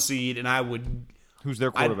 1 seed, and I would. Who's their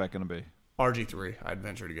quarterback going to be? RG3, I'd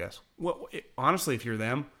venture to guess. Well, honestly, if you're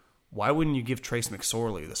them, why wouldn't you give Trace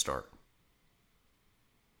McSorley the start?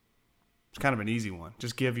 It's kind of an easy one.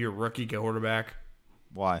 Just give your rookie quarterback.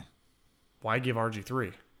 Why? Why give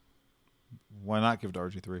RG3? Why not give it to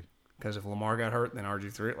RG3? Because if Lamar got hurt, then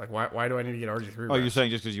RG3. Like, why do I need to get RG3? Oh, you're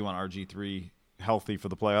saying just because you want RG3 healthy for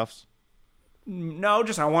the playoffs? No,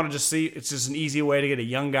 I want to just see. It's just an easy way to get a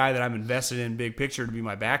young guy that I'm invested in big picture to be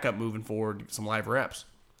my backup moving forward, get some live reps.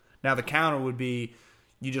 Now, the counter would be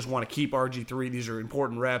you just want to keep RG3. These are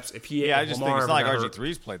important reps. If he, I if just Lamar think it's not like ever got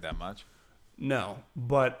RG3's played that much. No,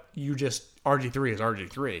 but RG3 is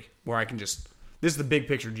RG3, where I can just, this is the big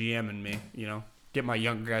picture GM in me, get my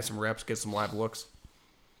younger guys some reps, get some live looks.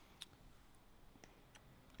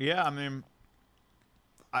 Yeah, I mean,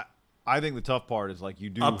 I think the tough part is like you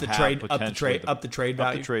do Up the have trade potentially up the trade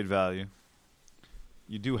value. Up the trade value.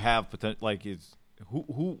 You do have potential. Like it's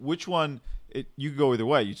which one? You could go either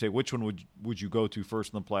way. You'd say which one would you go to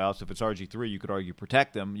first in the playoffs? If it's RG3, you could argue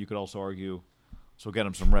protect him. You could also argue so get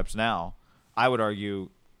him some reps now. I would argue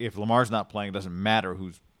if Lamar's not playing, it doesn't matter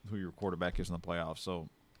who your quarterback is in the playoffs. So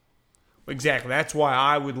exactly, that's why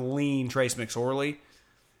I would lean Trace McSorley.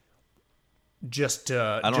 Just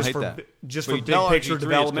I don't hate that. Just but for big picture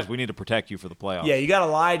development. We need to protect you for the playoffs. Yeah, you got to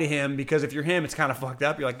lie to him because if you're him, it's kind of fucked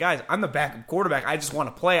up. You're like, guys, I'm the backup quarterback. I just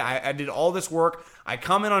want to play. I did all this work. I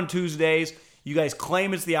come in on Tuesdays. You guys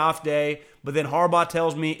claim it's the off day, but then Harbaugh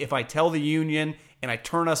tells me if I tell the union and I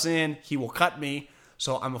turn us in, he will cut me.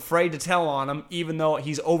 So I'm afraid to tell on him, even though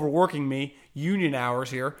he's overworking me, union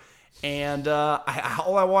hours here. And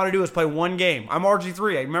all I want to do is play one game. I'm RG3.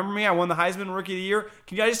 Remember me? I won the Heisman Rookie of the Year.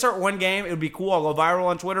 Can you guys start one game? It would be cool. I'll go viral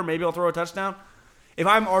on Twitter. Maybe I'll throw a touchdown. If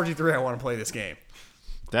I'm RG3, I want to play this game.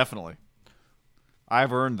 Definitely.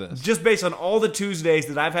 I've earned this. Just based on all the Tuesdays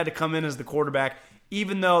that I've had to come in as the quarterback,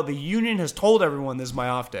 even though the union has told everyone this is my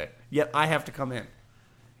off day, yet I have to come in.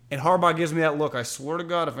 And Harbaugh gives me that look. I swear to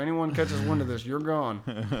God, if anyone catches wind of this, you're gone.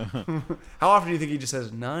 How often do you think he just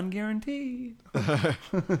says, non-guaranteed?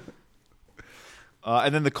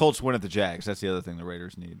 And then the Colts win at the Jags. That's the other thing the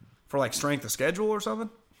Raiders need. For like strength of schedule or something?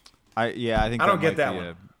 I think I don't get that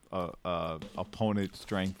one. Opponent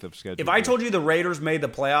strength of schedule. If I told you the Raiders made the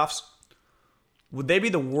playoffs, would they be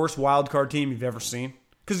the worst wild card team you've ever seen?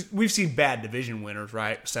 Because we've seen bad division winners,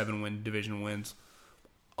 right? 7-win division wins.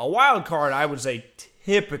 A wild card, I would say,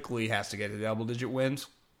 typically has to get to double-digit wins.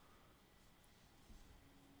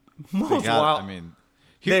 Most wild. I mean,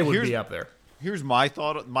 they would be up there. Here's my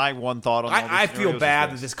thought. My one thought on. I feel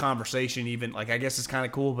bad that this conversation even I guess it's kind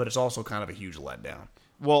of cool, but it's also kind of a huge letdown.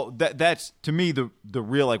 Well, that's to me the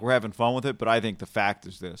real we're having fun with it, but I think the fact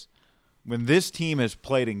is this: when this team has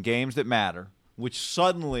played in games that matter, which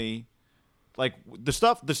suddenly,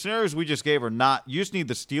 the scenarios we just gave are not. You just need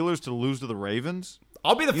the Steelers to lose to the Ravens.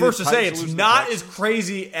 I'll be the first to say it's not as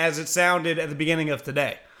crazy as it sounded at the beginning of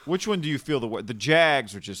today. Which one do you feel the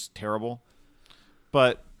Jags are just terrible,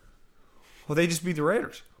 but. Well, they just beat the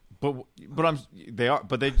Raiders. So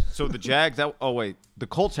the Jags the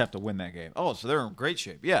Colts have to win that game. Oh, so they're in great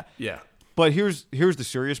shape. Yeah. Yeah. But here's the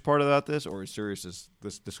serious part about this, or as serious as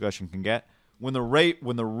this discussion can get. When the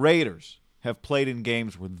Raiders have played in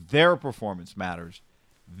games where their performance matters,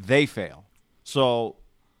 they fail. So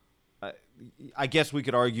I guess we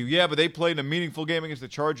could argue, yeah, but they played in a meaningful game against the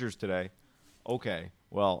Chargers today. Okay.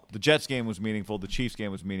 Well, the Jets game was meaningful, the Chiefs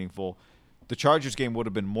game was meaningful. The Chargers game would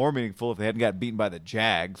have been more meaningful if they hadn't got beaten by the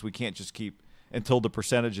Jags. We can't just keep, until the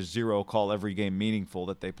percentage is 0, call every game meaningful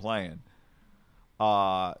that they play in.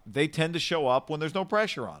 They tend to show up when there's no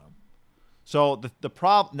pressure on them. So the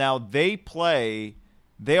problem now, they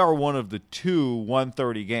are one of the 2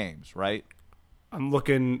 1:30 games, right? I'm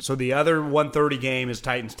looking. So the other 1:30 game is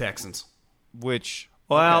Titans-Texans. Which,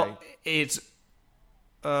 it's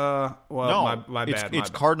no, my bad. It's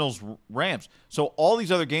Cardinals-Rams. So all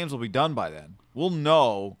these other games will be done by then. We'll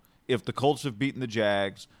know if the Colts have beaten the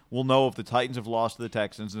Jags. We'll know if the Titans have lost to the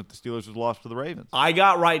Texans and if the Steelers have lost to the Ravens. I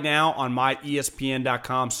got right now on my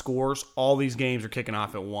ESPN.com scores, all these games are kicking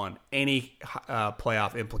off at 1. Any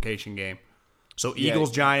playoff implication game. So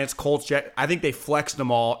Eagles, Giants, Colts, Jets. I think they flexed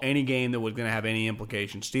them all. Any game that was going to have any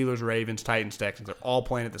implication. Steelers, Ravens, Titans, Texans. They're all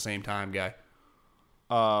playing at the same time, guy.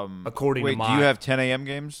 According to do you have 10 a.m.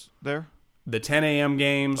 games there? The 10 a.m.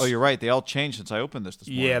 games. Oh, you're right. They all changed since I opened this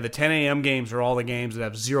morning. Yeah, the 10 a.m. games are all the games that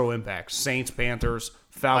have 0 impact. Saints, Panthers,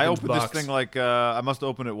 Falcons, I opened Bucks. this thing I must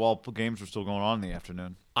open it while games were still going on in the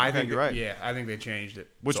afternoon. I think you're right. Yeah, I think they changed it.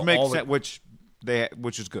 Which makes sense. Which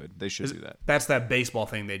is good. They should do that. That's that baseball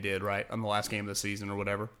thing they did, right, on the last game of the season or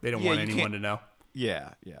whatever. They don't want anyone to know. Yeah.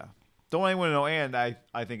 Don't want anyone to know, and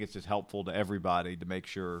I think it's just helpful to everybody to make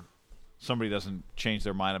sure somebody doesn't change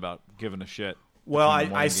their mind about giving a shit. Well,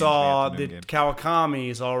 I saw that Kawakami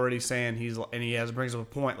is already saying brings up a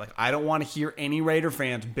point. Like, I don't want to hear any Raider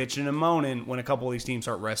fans bitching and moaning when a couple of these teams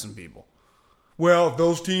start resting people. Well,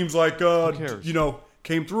 those teams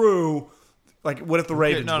came through. Like, what if the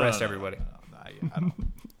Ravens No, rest everybody? No, I don't.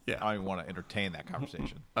 Yeah. I don't even want to entertain that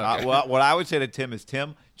conversation. Okay. What I would say to Tim is,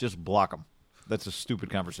 Tim, just block him. That's a stupid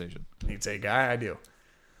conversation. He'd say, "Guy, I do."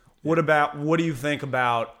 What do you think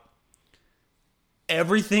about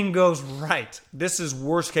everything goes right? This is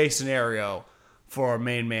worst case scenario for our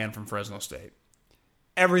main man from Fresno State.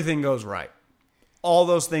 Everything goes right. All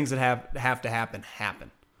those things that have to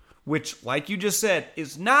happen. Which, like you just said,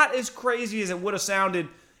 is not as crazy as it would have sounded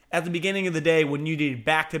at the beginning of the day when you did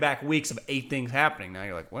back-to-back weeks of 8 things happening. Now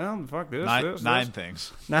you're like, well, fuck this, Nine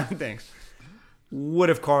things. 9 things. What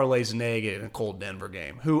if Carr lays an egg in a cold Denver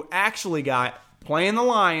game? Who actually got, playing the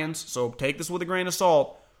Lions, so take this with a grain of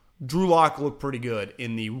salt, Drew Lock looked pretty good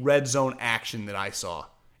in the red zone action that I saw.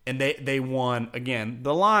 And they won, again,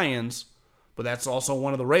 the Lions, but that's also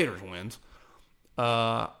one of the Raiders' wins.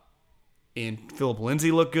 And Philip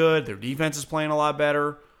Lindsay looked good. Their defense is playing a lot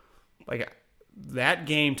better. Like, that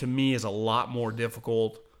game to me is a lot more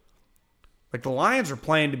difficult. Like, the Lions are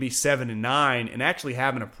playing to be 7-9 and actually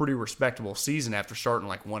having a pretty respectable season after starting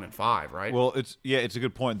like 1-5, right? Well, it's a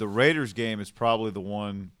good point. The Raiders game is probably the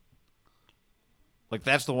one. Like,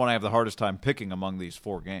 that's the one I have the hardest time picking among these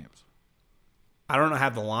 4 games. I don't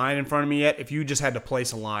have the line in front of me yet. If you just had to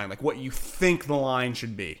place a line, like what you think the line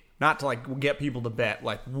should be, not to like get people to bet,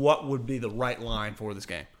 like what would be the right line for this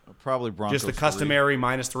game? Probably Broncos. Just the customary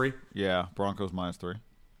 -3. Yeah, Broncos -3.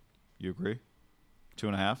 You agree?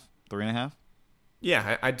 2.5, 3.5.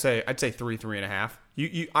 Yeah, I'd say 3.5.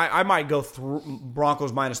 I might go through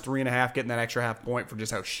Broncos -3.5, getting that extra half point for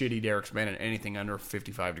just how shitty Derek's been in anything under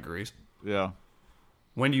 55 degrees. Yeah.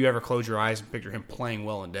 When do you ever close your eyes and picture him playing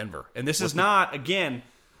well in Denver? And this is not, again,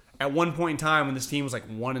 at one point in time when this team was like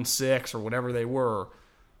 1-6 or whatever they were,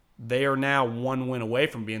 they are now 1 win away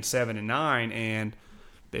from being 7-9, and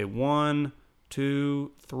they 1,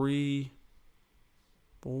 2, 3,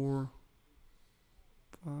 4,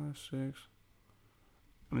 5, 6.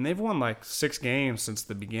 I mean, they've won like 6 games since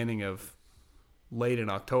the beginning of late in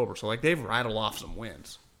October. So, like, they've rattled off some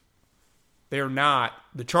wins. They're not,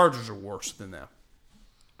 the Chargers are worse than them.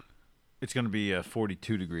 It's going to be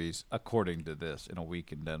 42 degrees, according to this, in a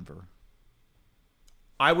week in Denver.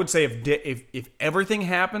 I would say if everything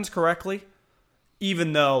happens correctly,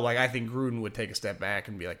 even though like I think Gruden would take a step back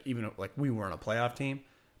and be like, even like we weren't a playoff team,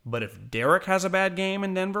 but if Derek has a bad game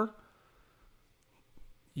in Denver,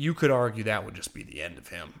 you could argue that would just be the end of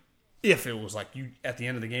him. If it was like you at the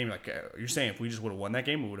end of the game, like you're saying, if we just would have won that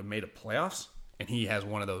game, we would have made it playoffs, and he has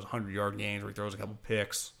one of those 100-yard games where he throws a couple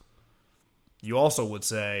picks. You also would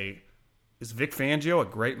say, is Vic Fangio a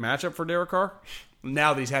great matchup for Derek Carr?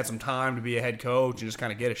 Now that he's had some time to be a head coach and just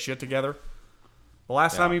kind of get his shit together. The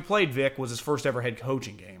last time he played Vic was his first ever head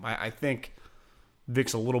coaching game. I think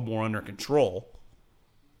Vic's a little more under control.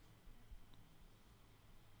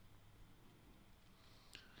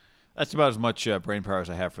 That's about as much brain power as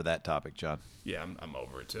I have for that topic, John. Yeah, I'm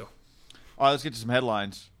over it too. All right, let's get to some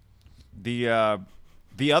headlines. The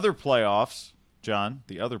other playoffs, John,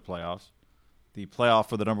 the playoff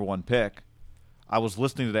for the number 1 pick. I was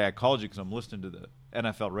listening today. I called you because I'm listening to the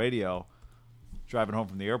NFL radio, driving home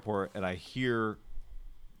from the airport, and I hear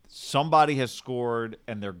somebody has scored,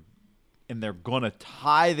 and they're going to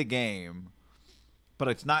tie the game, but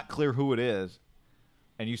it's not clear who it is.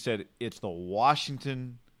 And you said it's the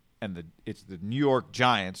Washington and it's the New York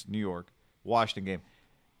Giants, Washington game,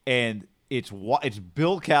 and it's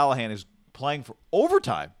Bill Callahan is playing for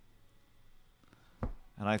overtime.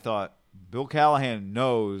 And I thought, Bill Callahan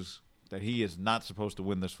knows that he is not supposed to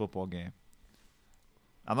win this football game.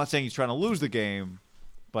 I'm not saying he's trying to lose the game,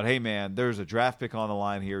 but hey, man, there's a draft pick on the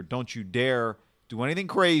line here. Don't you dare do anything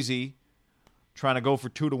crazy trying to go for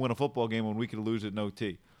 2 to win a football game when we could lose it in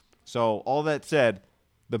OT. So all that said,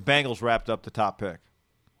 the Bengals wrapped up the top pick.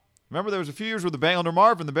 Remember, there was a few years with the Bengals under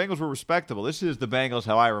Marvin. The Bengals were respectable. This is the Bengals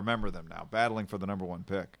how I remember them now, battling for the number 1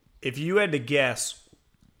 pick. If you had to guess,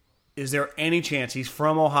 is there any chance he's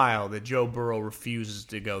from Ohio that Joe Burrow refuses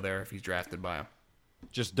to go there if he's drafted by him?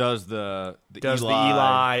 Just does the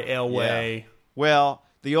Eli Elway. Yeah. Well,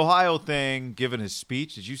 the Ohio thing, given his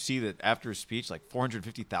speech, did you see that after his speech, like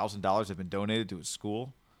 $450,000 have been donated to his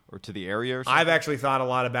school or to the area or something? I've actually thought a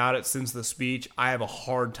lot about it since the speech. I have a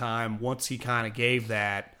hard time once he kind of gave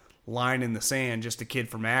that line in the sand, just a kid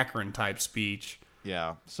from Akron type speech.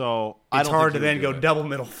 Yeah, so it's hard to then go double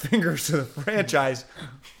middle fingers to the franchise.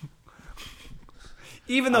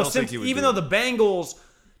 Even though the Bengals,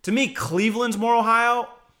 to me, Cleveland's more Ohio.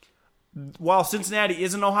 While Cincinnati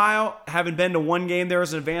isn't Ohio, having been to 1 game there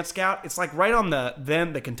as an advanced scout, it's like right on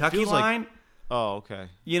the Kentucky feels line. Like, oh, okay.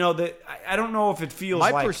 You know, I don't know if it feels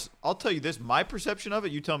like. I'll tell you this. My perception of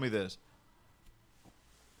it. You tell me this.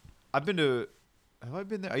 Have I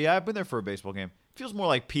been there? Yeah, I've been there for a baseball game. It feels more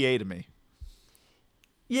like PA to me.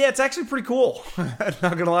 Yeah, it's actually pretty cool. I'm not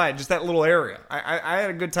going to lie. Just that little area. I had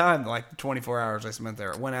a good time, like the 24 hours I spent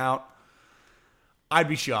there. It went out. I'd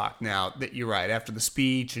be shocked now that you're right. After the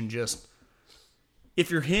speech and just, if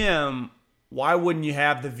you're him, why wouldn't you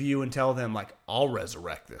have the view and tell them, like, I'll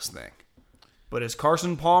resurrect this thing? But as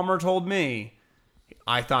Carson Palmer told me,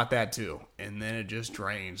 I thought that too. And then it just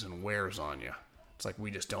drains and wears on you. It's like,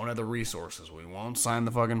 we just don't have the resources. We won't sign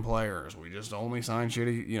the fucking players. We just only sign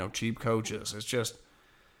shitty, cheap coaches.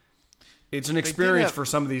 It's an experience for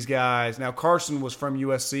some of these guys. Now, Carson was from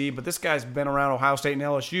USC, but this guy's been around Ohio State and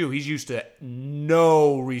LSU. He's used to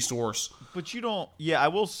no resource. But you don't. Yeah, I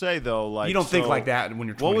will say though, like you don't think like that when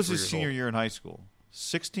you're 23 What was years his senior old. year in high school?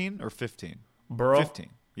 16 or 15? Burrow?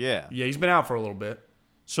 15. Yeah. Yeah, he's been out for a little bit.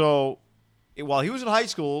 So while he was in high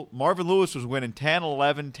school, Marvin Lewis was winning 10,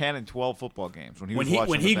 11, 10, and 12 football games when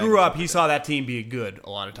he grew up. He saw that team be good a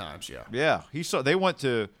lot of times. Yeah. Yeah, he saw. They went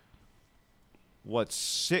to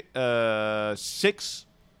six.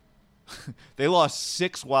 They lost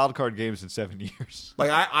 6 wild card games in 7 years. Like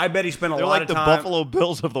I bet he spent a They're lot like of the time. Buffalo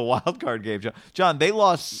Bills of the wild card game. John, they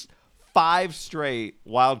lost 5 straight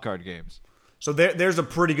wild card games. So there's a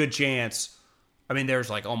pretty good chance. I mean, there's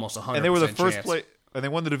like almost 100%. And they were the first chance. play, and they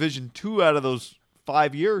won the division 2 out of those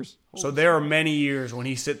 5 years. So there are many years when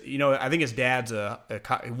he sit. I think his dad's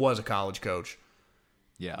was a college coach.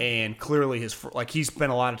 Yeah. And clearly he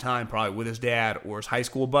spent a lot of time probably with his dad or his high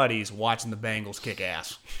school buddies watching the Bengals kick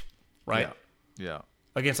ass, right? Yeah.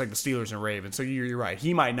 Against like the Steelers and Ravens. So you're right.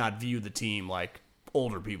 He might not view the team like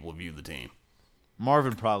older people view the team.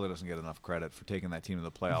 Marvin probably doesn't get enough credit for taking that team to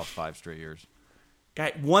the playoffs 5 straight years.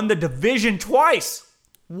 Guy won the division twice.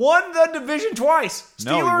 Steelers,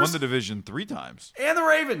 No, he won the division 3 times. and the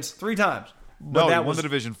Ravens 3 times. But No, he won the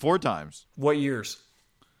division 4 times. What years?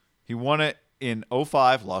 He won it in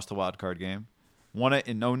 05, lost the wild card game. Won it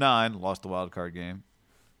in 09, lost the wild card game.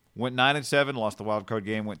 Went 9-7, lost the wild card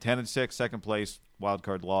game. Went 10-6, second place, wild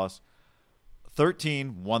card loss.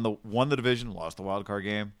 13 won the division, lost the wild card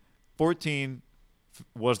game. 14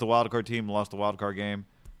 was the wild card team, lost the wild card game.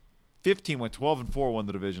 15 went 12-4, won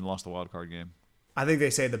the division, lost the wild card game. I think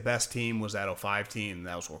they say the best team was that 05 team. And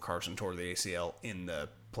that was where Carson tore the ACL in the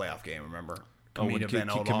playoff game. Remember?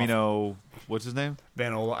 Camino, what's his name?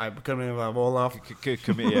 Van Olaf.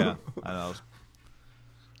 Yeah, I know. It's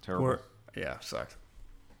terrible. Yeah, sucked.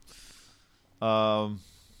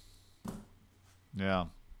 Yeah.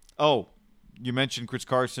 Oh, you mentioned Chris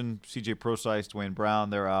Carson, CJ Prosise, Dwayne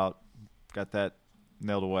Brown. They're out. Got that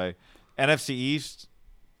nailed away. NFC East,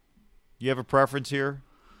 you have a preference here?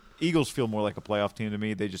 Eagles feel more like a playoff team to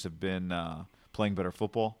me. They just have been playing better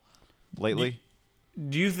football lately.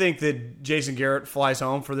 Do you think that Jason Garrett flies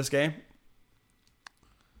home for this game?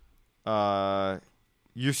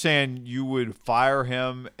 You're saying you would fire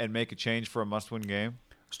him and make a change for a must-win game?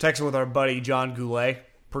 I was texting with our buddy John Goulet,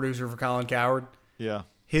 producer for Colin Coward. Yeah.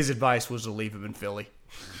 His advice was to leave him in Philly.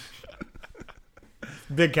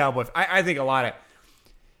 Big Cowboy. I think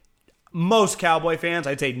most Cowboy fans,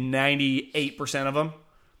 I'd say 98% of them,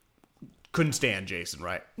 couldn't stand Jason,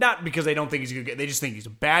 right? Not because they don't think he's a good guy. They just think he's a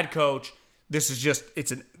bad coach. This is just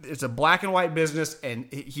it's a black and white business, and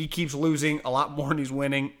he keeps losing a lot more than he's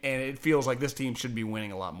winning, and it feels like this team should be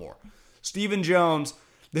winning a lot more. Stephen Jones,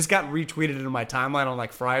 this got retweeted into my timeline on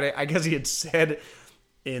like Friday. I guess he had said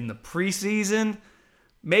in the preseason,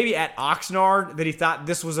 maybe at Oxnard, that he thought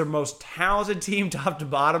this was their most talented team top to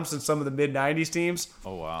bottom since some of the mid-'90s teams.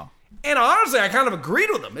 Oh, wow. And honestly, I kind of agreed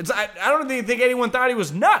with him. I don't think anyone thought he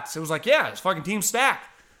was nuts. It was like, yeah, his fucking team's stacked.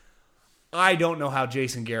 I don't know how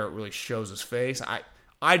Jason Garrett really shows his face.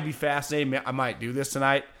 I'd be fascinated. I might do this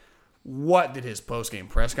tonight. What did his post-game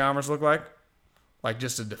press conference look like? Like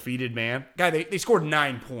just a defeated man? Guy, they scored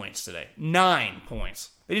 9 points today. 9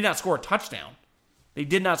 points. They did not score a touchdown. They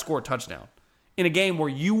did not score a touchdown. In a game where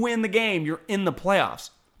you win the game, you're in the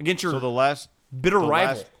playoffs against your bitter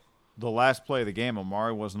rival. The last play of the game,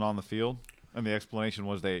 Amari wasn't on the field, and the explanation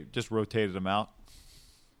was they just rotated him out.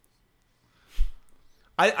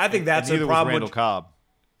 I think that's a Neither problem was Randall Cobb.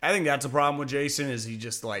 I think that's a problem with Jason is he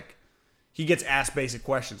just like he gets asked basic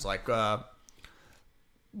questions like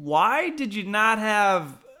why did you not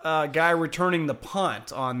have a guy returning the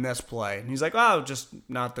punt on this play? And he's like, oh, just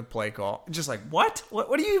not the play call. Just like, what?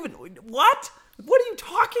 What are you even what? What are you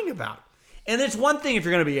talking about? And it's one thing if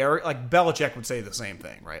you're going to be arrogant, like Belichick would say the same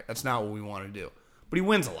thing, right? That's not what we want to do. But he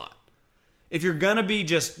wins a lot. If you're going to be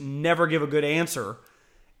just never give a good answer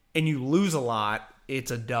and you lose a lot, it's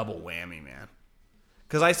a double whammy, man.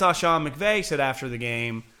 Because I saw Sean McVay said after the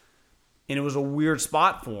game, and it was a weird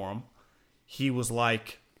spot for him. He was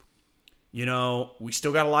like, we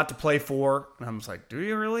still got a lot to play for. And I'm just like, do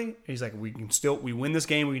you really? He's like, we win this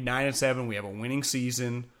game. We're 9-7. We have a winning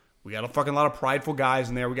season. We got a fucking lot of prideful guys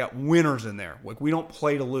in there. We got winners in there. Like, we don't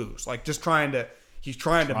play to lose. Like, he's trying to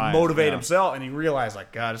motivate himself, and he realized,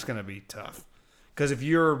 like, God, it's going to be tough. Because if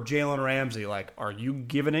you're Jalen Ramsey, like, are you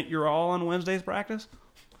giving it your all on Wednesday's practice?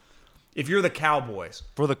 If you're the Cowboys.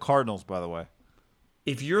 For the Cardinals, by the way.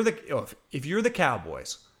 If you're the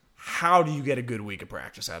Cowboys, how do you get a good week of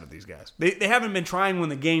practice out of these guys? They haven't been trying when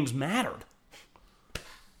the games mattered.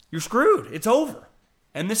 You're screwed. It's over.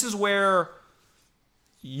 And this is where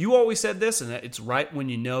you always said this, and it's right when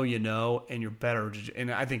you know, and you're better.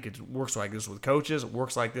 And I think it works like this with coaches. It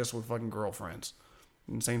works like this with fucking girlfriends.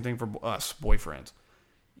 And same thing for us, boyfriends.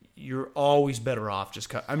 You're always better off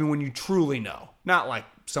just when you truly know. Not like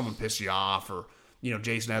someone pissed you off or,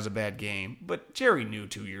 Jason has a bad game. But Jerry knew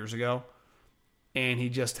 2 years ago, and he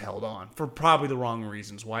just held on for probably the wrong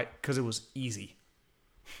reasons. Why? Because it was easy.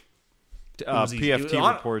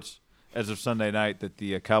 PFT reports as of Sunday night that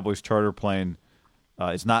the Cowboys charter plane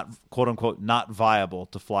is not, quote unquote, not viable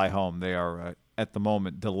to fly home. They are at the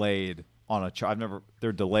moment delayed on a.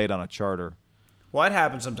 They're delayed on a charter. Well, it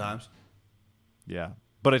happens sometimes. Yeah,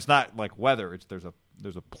 but it's not like weather. There's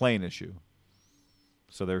a plane issue,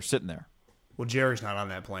 so they're sitting there. Well, Jerry's not on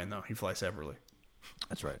that plane though. He flies separately.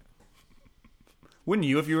 That's right. Wouldn't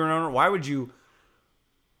you if you were an owner? Why would you?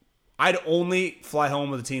 I'd only fly home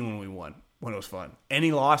with the team when we won, when it was fun.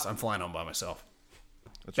 Any loss, I'm flying home by myself.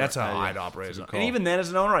 That's right. how I'd operate. And even then,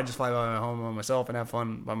 as an owner, I just fly home by myself and have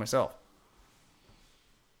fun by myself.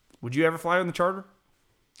 Would you ever fly on the charter?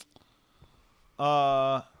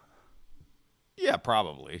 Yeah,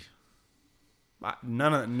 probably.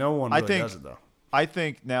 No one really does it though. I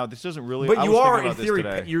think now this doesn't really. But you are in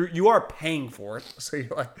theory, you are paying for it. So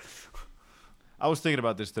you're like. I was thinking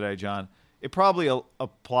about this today, John. It probably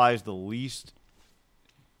applies the least.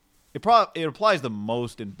 It applies the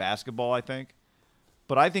most in basketball, I think.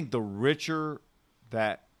 But I think the richer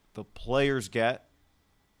that the players get,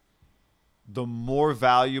 the more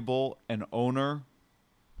valuable an owner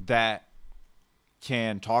that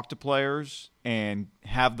can talk to players and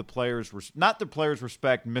have the players not the players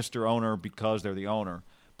respect Mr. Owner because they're the owner,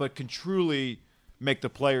 but can truly make the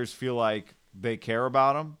players feel like they care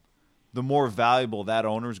about them, the more valuable that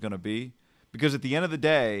owner is going to be. Because at the end of the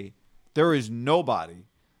day, there is nobody,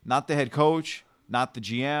 not the head coach, not the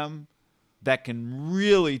GM, that can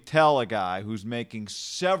really tell a guy who's making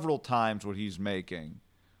several times what he's making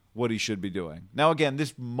what he should be doing. Now, again,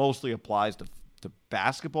 this mostly applies to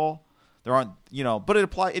basketball. There aren't,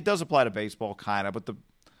 but it does apply to baseball, kind of, but the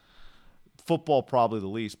football probably the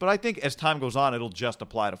least. But I think as time goes on, it'll just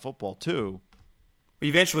apply to football too.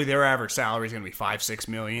 Eventually, their average salary is going to be $5-6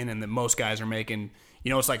 million, and then most guys are making.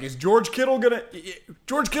 It's like, is George Kittle's going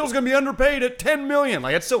to be underpaid at $10 million?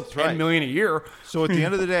 Like, it's still $10 million a year. So at the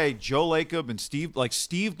end of the day, Joe Lacob and Steve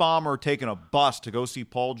Ballmer are taking a bus to go see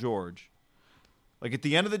Paul George. Like, at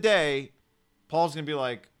the end of the day, Paul's going to be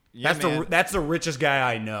like, yeah, that's the richest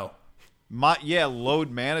guy I know. Load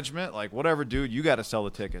management, like, whatever, dude, you got to sell the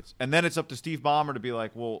tickets. And then it's up to Steve Ballmer to be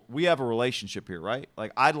like, well, we have a relationship here, right?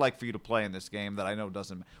 Like, I'd like for you to play in this game that I know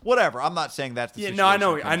doesn't – whatever. I'm not saying that's the situation. No, I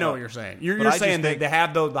know what you're saying. You're saying that to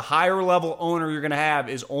have the higher level owner you're going to have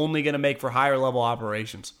is only going to make for higher level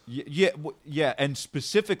operations. Yeah, and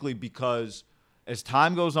specifically as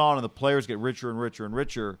time goes on and the players get richer and richer and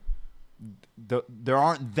richer – there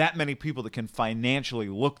aren't that many people that can financially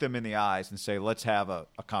look them in the eyes and say, let's have a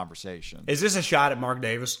conversation. Is this a shot at Mark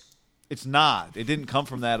Davis? It's not. It didn't come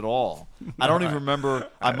from that at all. I don't even remember.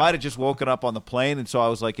 I might have just woken up on the plane, and so I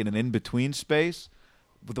was like in an in-between space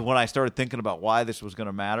when I started thinking about why this was going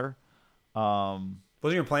to matter. Wasn't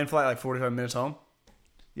your plane flight like 45 minutes home?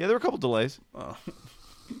 Yeah, there were a couple delays. Oh.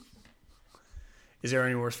 Is there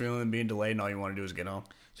any worse feeling than being delayed and all you want to do is get home?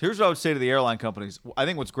 So here's what I would say to the airline companies. I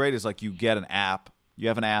think what's great is like you get an app. You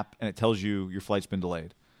have an app, and it tells you your flight's been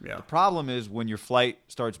delayed. Yeah. The problem is when your flight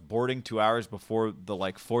starts boarding 2 hours before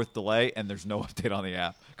the fourth delay, and there's no update on the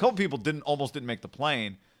app. A couple people almost didn't make the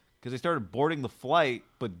plane because they started boarding the flight,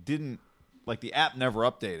 but the app never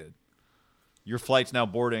updated. Your flight's now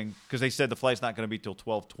boarding because they said the flight's not going to be till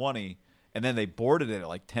 12:20, and then they boarded it at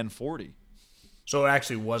like 10:40. So it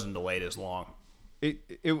actually wasn't delayed as long.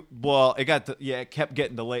 It kept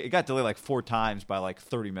getting delayed. It got delayed like 4 times by like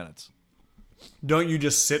 30 minutes. Don't you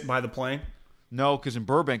just sit by the plane? No, because in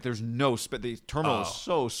Burbank there's no the terminal is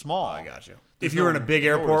so small. I got you. If you were in a big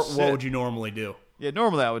airport, what would you normally do? Yeah,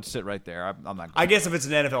 normally I would sit right there. I'm not. I guess if it's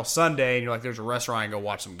an NFL Sunday and you're like, there's a restaurant, and go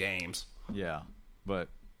watch some games. Yeah, but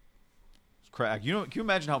it's crack. Can you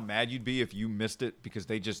imagine how mad you'd be if you missed it because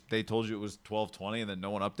they told you it was 12:20 and then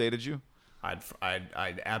no one updated you?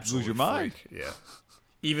 I'd absolutely Lose your mind. freak. Yeah.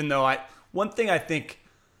 Even though one thing I think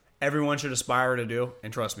everyone should aspire to do,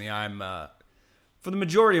 and trust me, I'm for the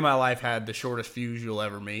majority of my life had the shortest fuse you'll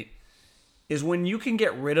ever meet, is when you can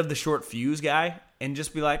get rid of the short fuse guy and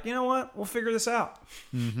just be like, you know what, we'll figure this out.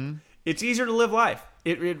 Mm-hmm. It's easier to live life.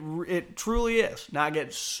 It truly is. Not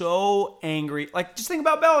get so angry. Like, just think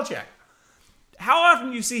about Belichick. How often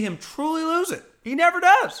do you see him truly lose it? He never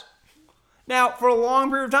does. Now, for a long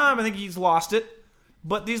period of time, I think he's lost it.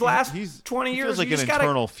 But these last 20 years, feels like you an just gotta,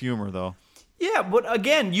 internal fumer, though. Yeah, but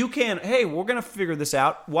again, you can, hey, we're going to figure this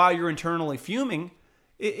out while you're internally fuming.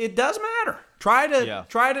 It does matter. Try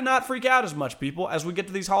to not freak out as much, people, as we get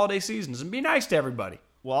to these holiday seasons, and be nice to everybody.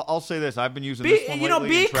 Well, I'll say this. I've been using this one lately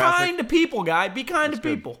be in traffic. kind to people, guy. Be kind That's to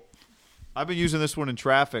good. people. I've been using this one in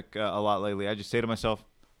traffic a lot lately. I just say to myself,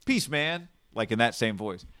 peace, man, like in that same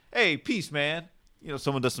voice. Hey, peace, man. You know,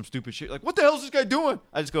 someone does some stupid shit. Like, what the hell is this guy doing?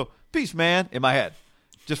 I just go, peace, man, in my head.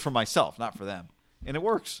 Just for myself, not for them. And it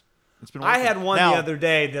works. It's been working. I had one now, the other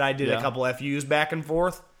day that I did Yeah. a couple FUs back and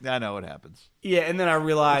forth. I know it happens. Yeah, and then I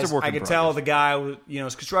realized It's a work I in could tell progress. the guy was,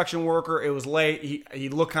 his construction worker. It was late. He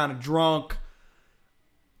looked kind of drunk.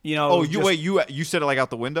 Oh, you said it like out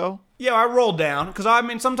the window? Yeah, I rolled down because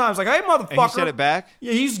sometimes like, hey, motherfucker. And he said it back?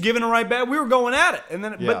 Yeah, he's giving it right back. We were going at it, and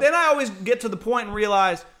then Yeah. but then I always get to the point and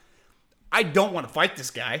realize I don't want to fight this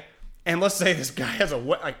guy. And let's say this guy has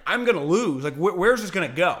I'm gonna lose. Like, where's this gonna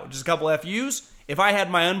go? Just a couple FUs? If I had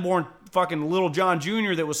my unborn fucking little John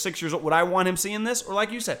Jr. that was 6 years old, would I want him seeing this? Or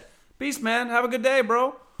like you said, peace, man. Have a good day,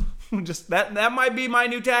 bro. Just that might be my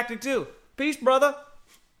new tactic too. Peace, brother.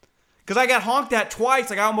 Because I got honked at twice.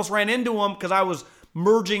 Like, I almost ran into him because I was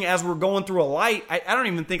merging as we're going through a light. I don't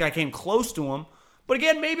even think I came close to him. But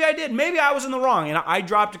again, maybe I did. Maybe I was in the wrong. And I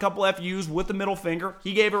dropped a couple FUs with the middle finger.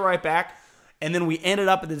 He gave it right back. And then we ended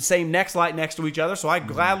up at the same next light next to each other. So I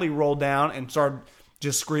gladly rolled down and started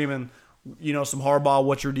just screaming, some Harbaugh,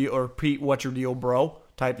 what's your deal, or Pete, what's your deal, bro,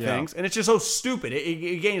 type things. And it's just so stupid.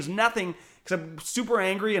 It gains nothing because I'm super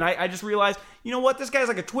angry. And I just realized, you know what? This guy's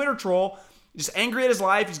like a Twitter troll. Just angry at his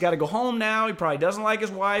life. He's got to go home now. He probably doesn't like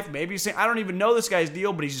his wife. Maybe he's saying, I don't even know this guy's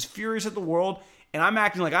deal, but he's just furious at the world. And I'm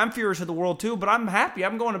acting like I'm furious at the world too, but I'm happy.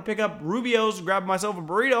 I'm going to pick up Rubio's and grab myself a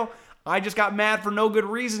burrito. I just got mad for no good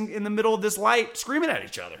reason in the middle of this light, screaming at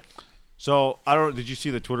each other. So, did you see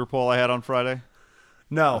the Twitter poll I had on Friday?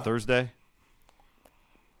 No. Thursday?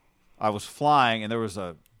 I was flying, and there was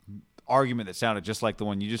a argument that sounded just like the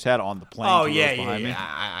one you just had on the plane. Oh, two yeah, rows behind me.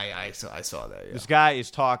 I saw that, yeah. This guy is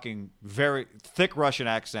talking very thick Russian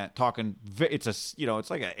accent, it's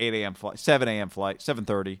like an 8 a.m. flight, 7 a.m. flight,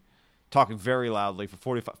 7:30, talking very loudly for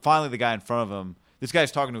 45. Finally, the guy in front of him, this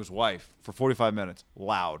guy's talking to his wife for 45 minutes,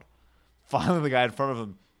 loud. Finally, the guy in front of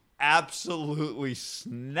him absolutely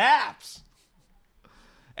snaps.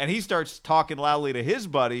 And he starts talking loudly to his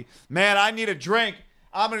buddy. Man, I need a drink.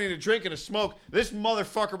 I'm going to need a drink and a smoke. This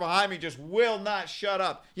motherfucker behind me just will not shut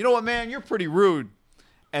up. You know what, man? You're pretty rude.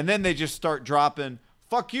 And then they just start dropping,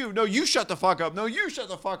 fuck you. No, you shut the fuck up. No, you shut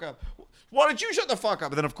the fuck up. Why don't you shut the fuck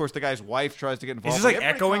up? And then, of course, the guy's wife tries to get involved. Is this like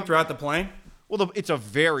echoing throughout the plane? Well, it's a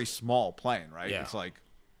very small plane, right? Yeah. It's like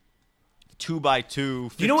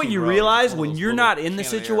 2x2. You know what you realize when you're not in the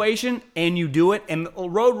situation and you do it, and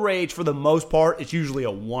road rage for the most part, it's usually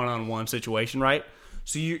a one-on-one situation, right?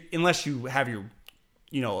 So unless you have your,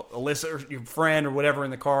 Alyssa or your friend or whatever in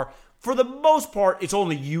the car, for the most part, it's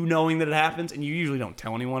only you knowing that it happens, and you usually don't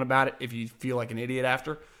tell anyone about it if you feel like an idiot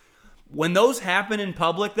after. When those happen in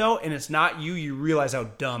public, though, and it's not you, you realize how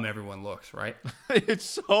dumb everyone looks, right? It's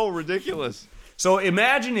so ridiculous. So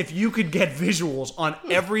imagine if you could get visuals on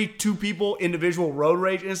every two people individual road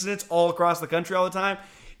rage incidents all across the country all the time.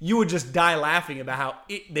 You would just die laughing about how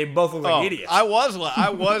they both look like idiots. I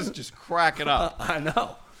was just cracking up. I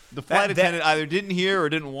know. The flight attendant either didn't hear or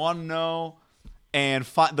didn't want to know. And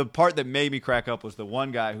the part that made me crack up was the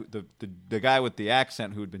one guy, the guy with the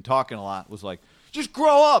accent who had been talking a lot, was like, just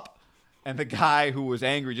grow up. And the guy who was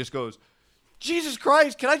angry just goes, Jesus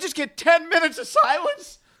Christ, can I just get 10 minutes of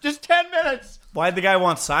silence? Just 10 minutes. Why'd the guy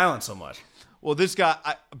want silence so much? Well, this guy,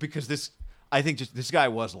 I think this guy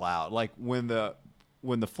was loud. Like when the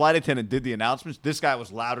flight attendant did the announcements, this guy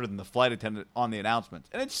was louder than the flight attendant on the announcements.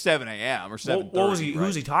 And it's 7 a.m. or 7:30. What was he? Right? Who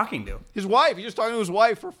was he talking to? His wife. He was talking to his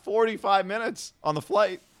wife for 45 minutes on the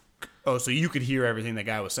flight. Oh, so you could hear everything that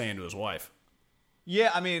guy was saying to his wife.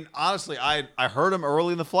 Yeah, I mean, honestly, I heard him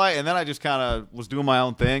early in the flight, and then I just kind of was doing my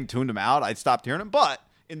own thing, tuned him out. I stopped hearing him. But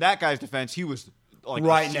in that guy's defense, he was like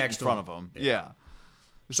right a seat next in front of him. Yeah.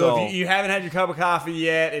 So if you haven't had your cup of coffee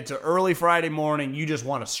yet, it's an early Friday morning. You just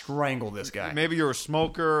want to strangle this guy. Maybe you're a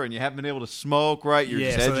smoker and you haven't been able to smoke, right? You're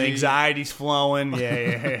just so edgy. the anxiety's flowing.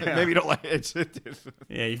 Yeah. Maybe you don't like it.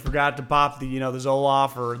 Yeah, you forgot to pop the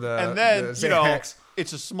Zoloft or the And then, the Xanax.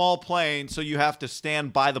 it's a small plane, so you have to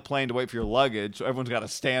stand by the plane to wait for your luggage. So everyone's got to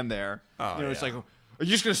stand there. Oh, It's like, are you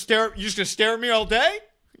just gonna stare? You just gonna stare at me all day?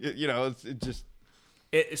 It's just.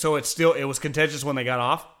 So it was contentious when they got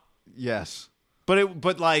off. Yes, but it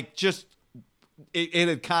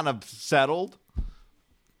had kind of settled.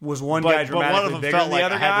 Was one But guy one of dramatically them bigger felt than the like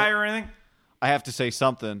other I had guy to- or anything? I have to say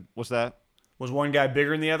something. What's that? Was one guy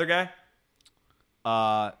bigger than the other guy?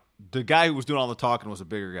 The guy who was doing all the talking was a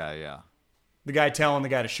bigger guy. Yeah. The guy telling the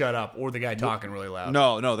guy to shut up, or the guy talking really loud?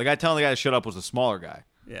 No. The guy telling the guy to shut up was the smaller guy.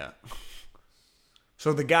 Yeah.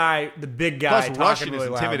 So the big guy Plus, talking Russian really is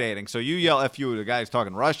loud. intimidating. So you yell "F you" to the guy who's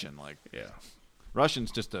talking Russian. Like, Yeah.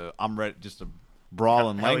 Russian's just a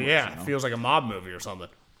brawling Hell language. yeah. It feels like a mob movie or something.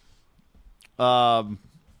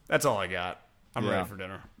 That's all I got. I'm Yeah. ready for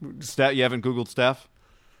dinner. Steph, you haven't Googled Steph?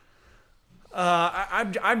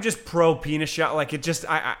 I'm just pro penis shot. Like it just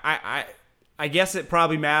I guess it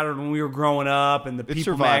probably mattered when we were growing up and the It's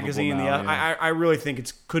People survivable magazine. now, yeah. I really think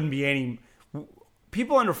it couldn't be any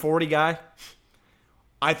people under 40 guy.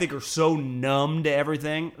 I think are so numb to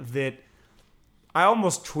everything that I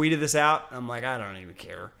almost tweeted this out. I'm like, I don't even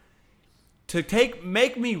care. To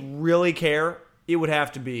make me really care, it would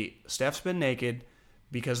have to be Steph's been naked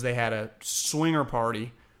because they had a swinger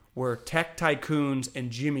party where Tech Tycoons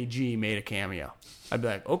and Jimmy G made a cameo. I'd be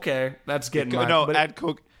like, okay, that's getting my... No, but-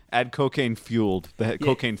 add cocaine fueled. The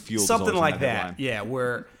cocaine fueled. something like that. Headline. Yeah,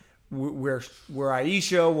 where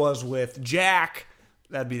Aisha was with Jack,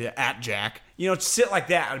 that'd be the at Jack. Sit like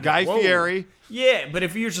that. I'd be Guy like, whoa. Fieri. Yeah, but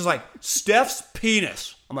if you're just like Steph's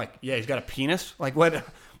penis, I'm like, yeah, he's got a penis. Like what?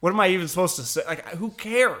 What am I even supposed to say? Like, who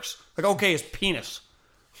cares? Like, okay, his penis.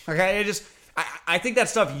 Okay, I think that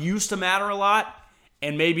stuff used to matter a lot,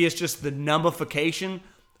 and maybe it's just the numbification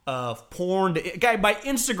of porn by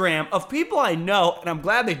Instagram of people I know, and I'm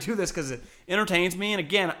glad they do this because it entertains me. And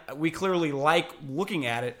again, we clearly like looking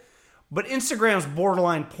at it, but Instagram's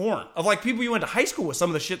borderline porn of like people you went to high school with. Some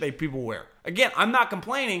of the shit people wear. Again, I'm not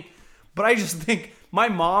complaining, but I just think my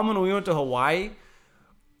mom when we went to Hawaii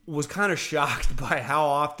was kind of shocked by how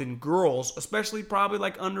often girls, especially probably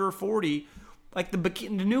like under 40, like the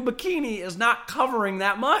new bikini is not covering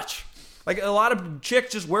that much. Like a lot of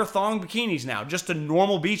chicks just wear thong bikinis now, just to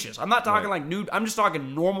normal beaches. I'm not talking like nude. I'm just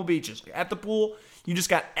talking normal beaches. At the pool, you just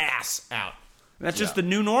got ass out. And that's just the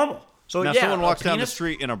new normal. So Now, yeah, someone walks down the penis-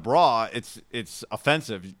 street in a bra, it's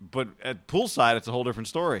offensive. But at poolside, it's a whole different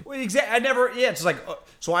story. Well, exactly. I never. Yeah, it's like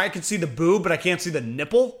so I can see the boob, but I can't see the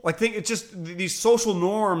nipple. Like, it's just these social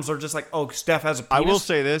norms are just like, oh, Steph has a penis. I will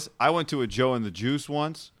say this: I went to a Joe and the Juice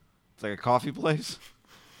once. It's like a coffee place.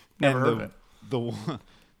 Never And heard of it.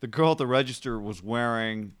 The girl at the register was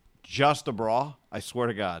wearing just a bra. I swear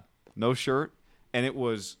to God, no shirt, and it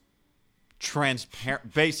was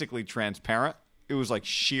transparent, basically transparent. It was like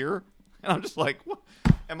sheer, and I'm just like, what?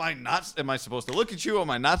 Am I supposed to look at you? Am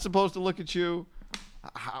I not supposed to look at you?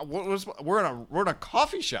 We're in a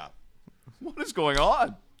coffee shop. What is going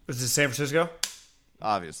on? Is this San Francisco?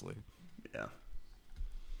 Obviously, Yeah. Does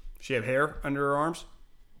she have hair under her arms?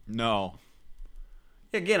 no.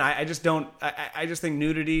 Again, I just don't. I just think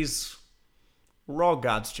nudity's. We're all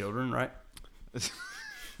God's children, right?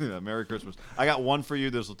 Yeah, Merry Christmas. I got one for you.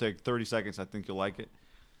 This will take 30 seconds. I think you'll like it.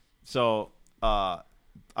 So, I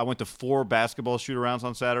went to 4 basketball shoot-arounds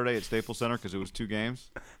on Saturday at Staples Center because it was 2 games.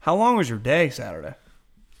 How long was your day Saturday?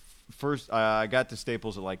 First, I got to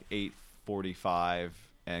Staples at like 8:45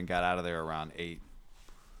 and got out of there around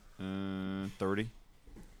 8:30.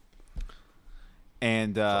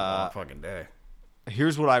 And Long fucking day.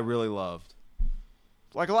 here's what I really loved.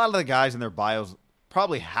 Like a lot of the guys in their bios,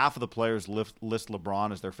 probably half of the players list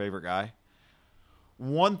LeBron as their favorite guy.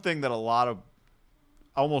 One thing that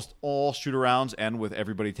almost all shoot-arounds end with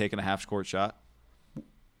everybody taking a half-court shot.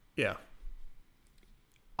 Yeah.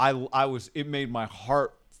 It made my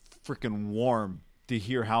heart freaking warm to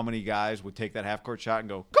hear how many guys would take that half-court shot and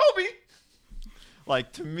go, Kobe!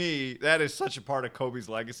 Like, to me, that is such a part of Kobe's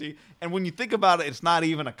legacy. And when you think about it, it's not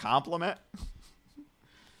even a compliment.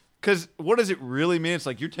 Because what does it really mean? It's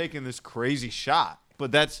like you're taking this crazy shot.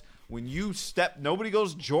 But that's when you step. Nobody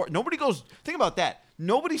goes Jordan. Nobody goes. Think about that.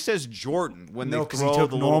 Nobody says Jordan when No, they because throw he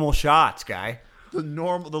took the normal shots, guy. the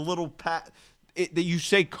little pat. That you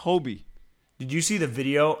say Kobe. Did you see the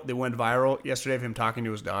video that went viral yesterday of him talking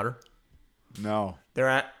to his daughter? No. They're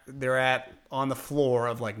at on the floor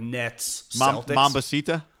of like Nets Celtics.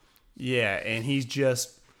 Mambasita. Yeah, and he's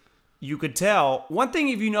just you could tell. One thing,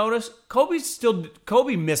 if you notice,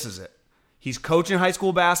 Kobe misses it. He's coaching high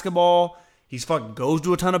school basketball. He's fucking goes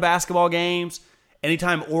to a ton of basketball games.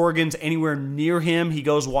 Anytime Oregon's anywhere near him, he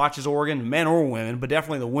goes watches Oregon, men or women, but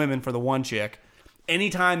definitely the women for the one chick.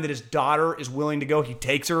 Anytime that his daughter is willing to go, he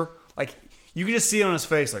takes her. Like, you can just see it on his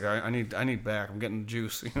face, like, I need back. I'm getting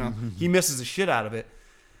juice. You know, he misses the shit out of it.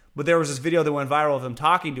 But there was this video that went viral of him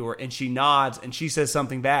talking to her, and she nods, and she says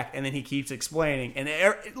something back, and then he keeps explaining. And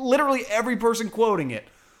literally every person quoting it,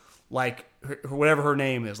 like, whatever her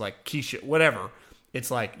name is, like Keisha, whatever, it's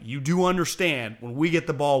like, you do understand, when we get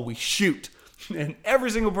the ball, we shoot. And every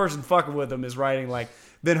single person fucking with him is writing, like,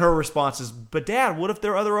 then her response is, but Dad, what if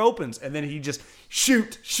there are other opens? And then he just,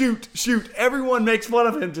 shoot. Everyone makes fun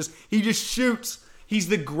of him. He just shoots. He's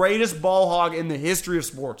the greatest ball hog in the history of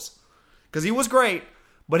sports. Because he was great,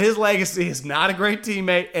 but his legacy is not a great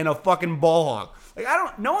teammate and a fucking ball hog.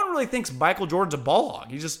 Like, no one really thinks Michael Jordan's a ball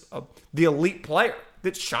hog. He's just the elite player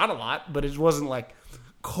that shot a lot, but it wasn't like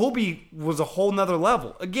Kobe was a whole nother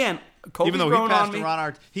level. Again, Kobe's even though he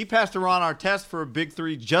passed to Ron Artest for a big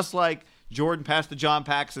three, just like Jordan passed to John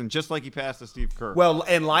Paxson, just like he passed to Steve Kerr. Well,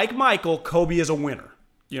 and like Michael, Kobe is a winner.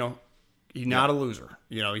 You know, he's not a loser.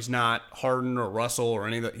 You know, he's not Harden or Russell or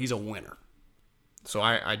any of that. He's a winner. So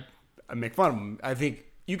I make fun of him. I think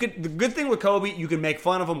the good thing with Kobe, you can make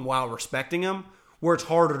fun of him while respecting him. Where it's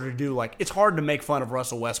harder to do, like, it's hard to make fun of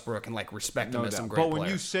Russell Westbrook and, like, respect him as some great player. But when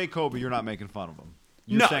you say Kobe, you're not making fun of him.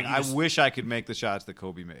 You're saying, I wish I could make the shots that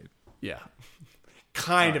Kobe made. Yeah.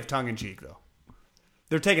 Kind of tongue-in-cheek, though.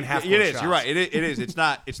 They're taking half It is. shots. You're right. It is. It's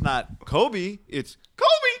not Kobe. It's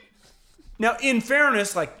Kobe. Now, in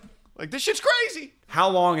fairness, like this shit's crazy. How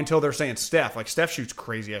long until they're saying Steph? Like, Steph shoots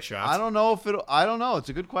crazy-ass shots. I don't know. It's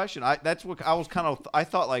a good question. That's what I was I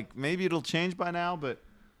thought, like, maybe it'll change by now, but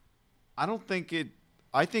I don't think it.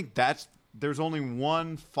 I think there's only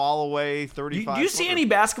one fall away 35. Do you see any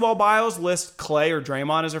basketball bios list Clay or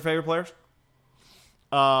Draymond as their favorite players?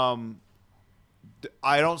 I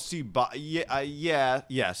don't see.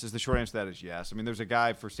 Yes, is the short answer to that is yes. I mean, there's a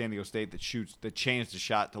guy for San Diego State that changed the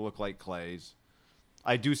shot to look like Clay's.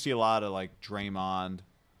 I do see a lot of, like, Draymond.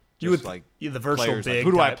 The versatile big. Like,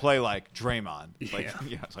 who do I play like? Draymond. Like,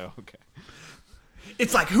 yeah. It's like, okay.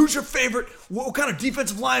 It's like, who's your favorite? What kind of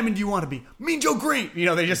defensive lineman do you want to be? Mean Joe Green. You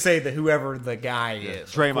know, they just say that whoever the guy is.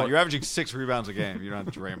 Draymond. You're averaging 6 rebounds a game. You're not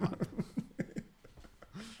Draymond.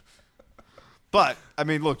 But, I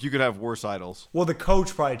mean, look, you could have worse idols. Well, the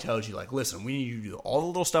coach probably tells you, like, listen, we need you to do all the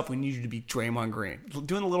little stuff. We need you to be Draymond Green.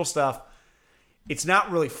 Doing the little stuff, it's not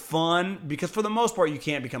really fun because for the most part, you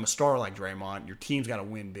can't become a star like Draymond. Your team's got to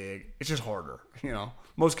win big. It's just harder. You know,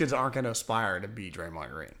 most kids aren't going to aspire to be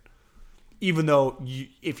Draymond Green. Even though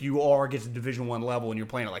if you get to Division I level and you're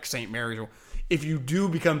playing at like St. Mary's, or if you do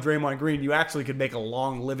become Draymond Green, you actually could make a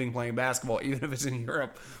long living playing basketball, even if it's in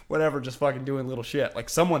Europe, whatever, just fucking doing little shit. Like,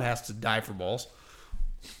 someone has to die for balls.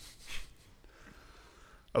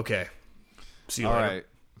 Okay. See you later. All right.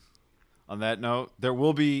 On that note, there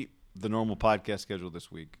will be the normal podcast schedule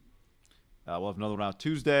this week. We'll have another one out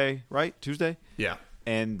Tuesday, right? Tuesday? Yeah.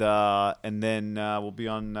 And then we'll be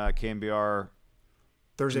on KNBR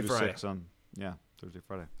Thursday, Friday. Thursday,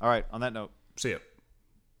 Friday. All right. On that note, see you.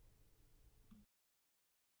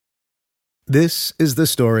 This is the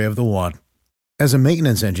story of the one. As a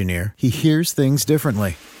maintenance engineer, he hears things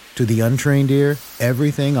differently. To the untrained ear,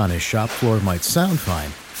 everything on his shop floor might sound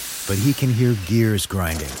fine, but he can hear gears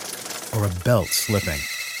grinding or a belt slipping.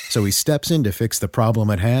 So he steps in to fix the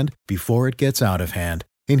problem at hand before it gets out of hand.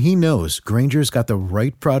 And he knows Grainger's got the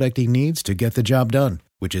right product he needs to get the job done,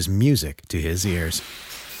 which is music to his ears.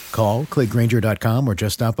 Call, click Grainger.com, or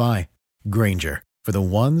just stop by. Grainger, for the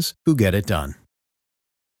ones who get it done.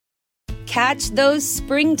 Catch those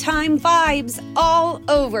springtime vibes all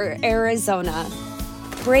over Arizona.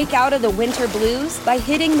 Break out of the winter blues by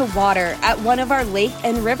hitting the water at one of our lake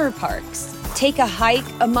and river parks. Take a hike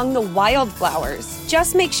among the wildflowers.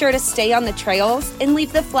 Just make sure to stay on the trails and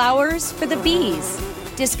leave the flowers for the bees.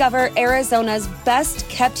 Discover Arizona's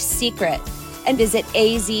best-kept secret and visit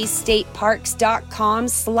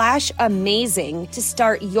azstateparks.com/amazing to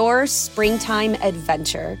start your springtime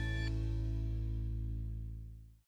adventure.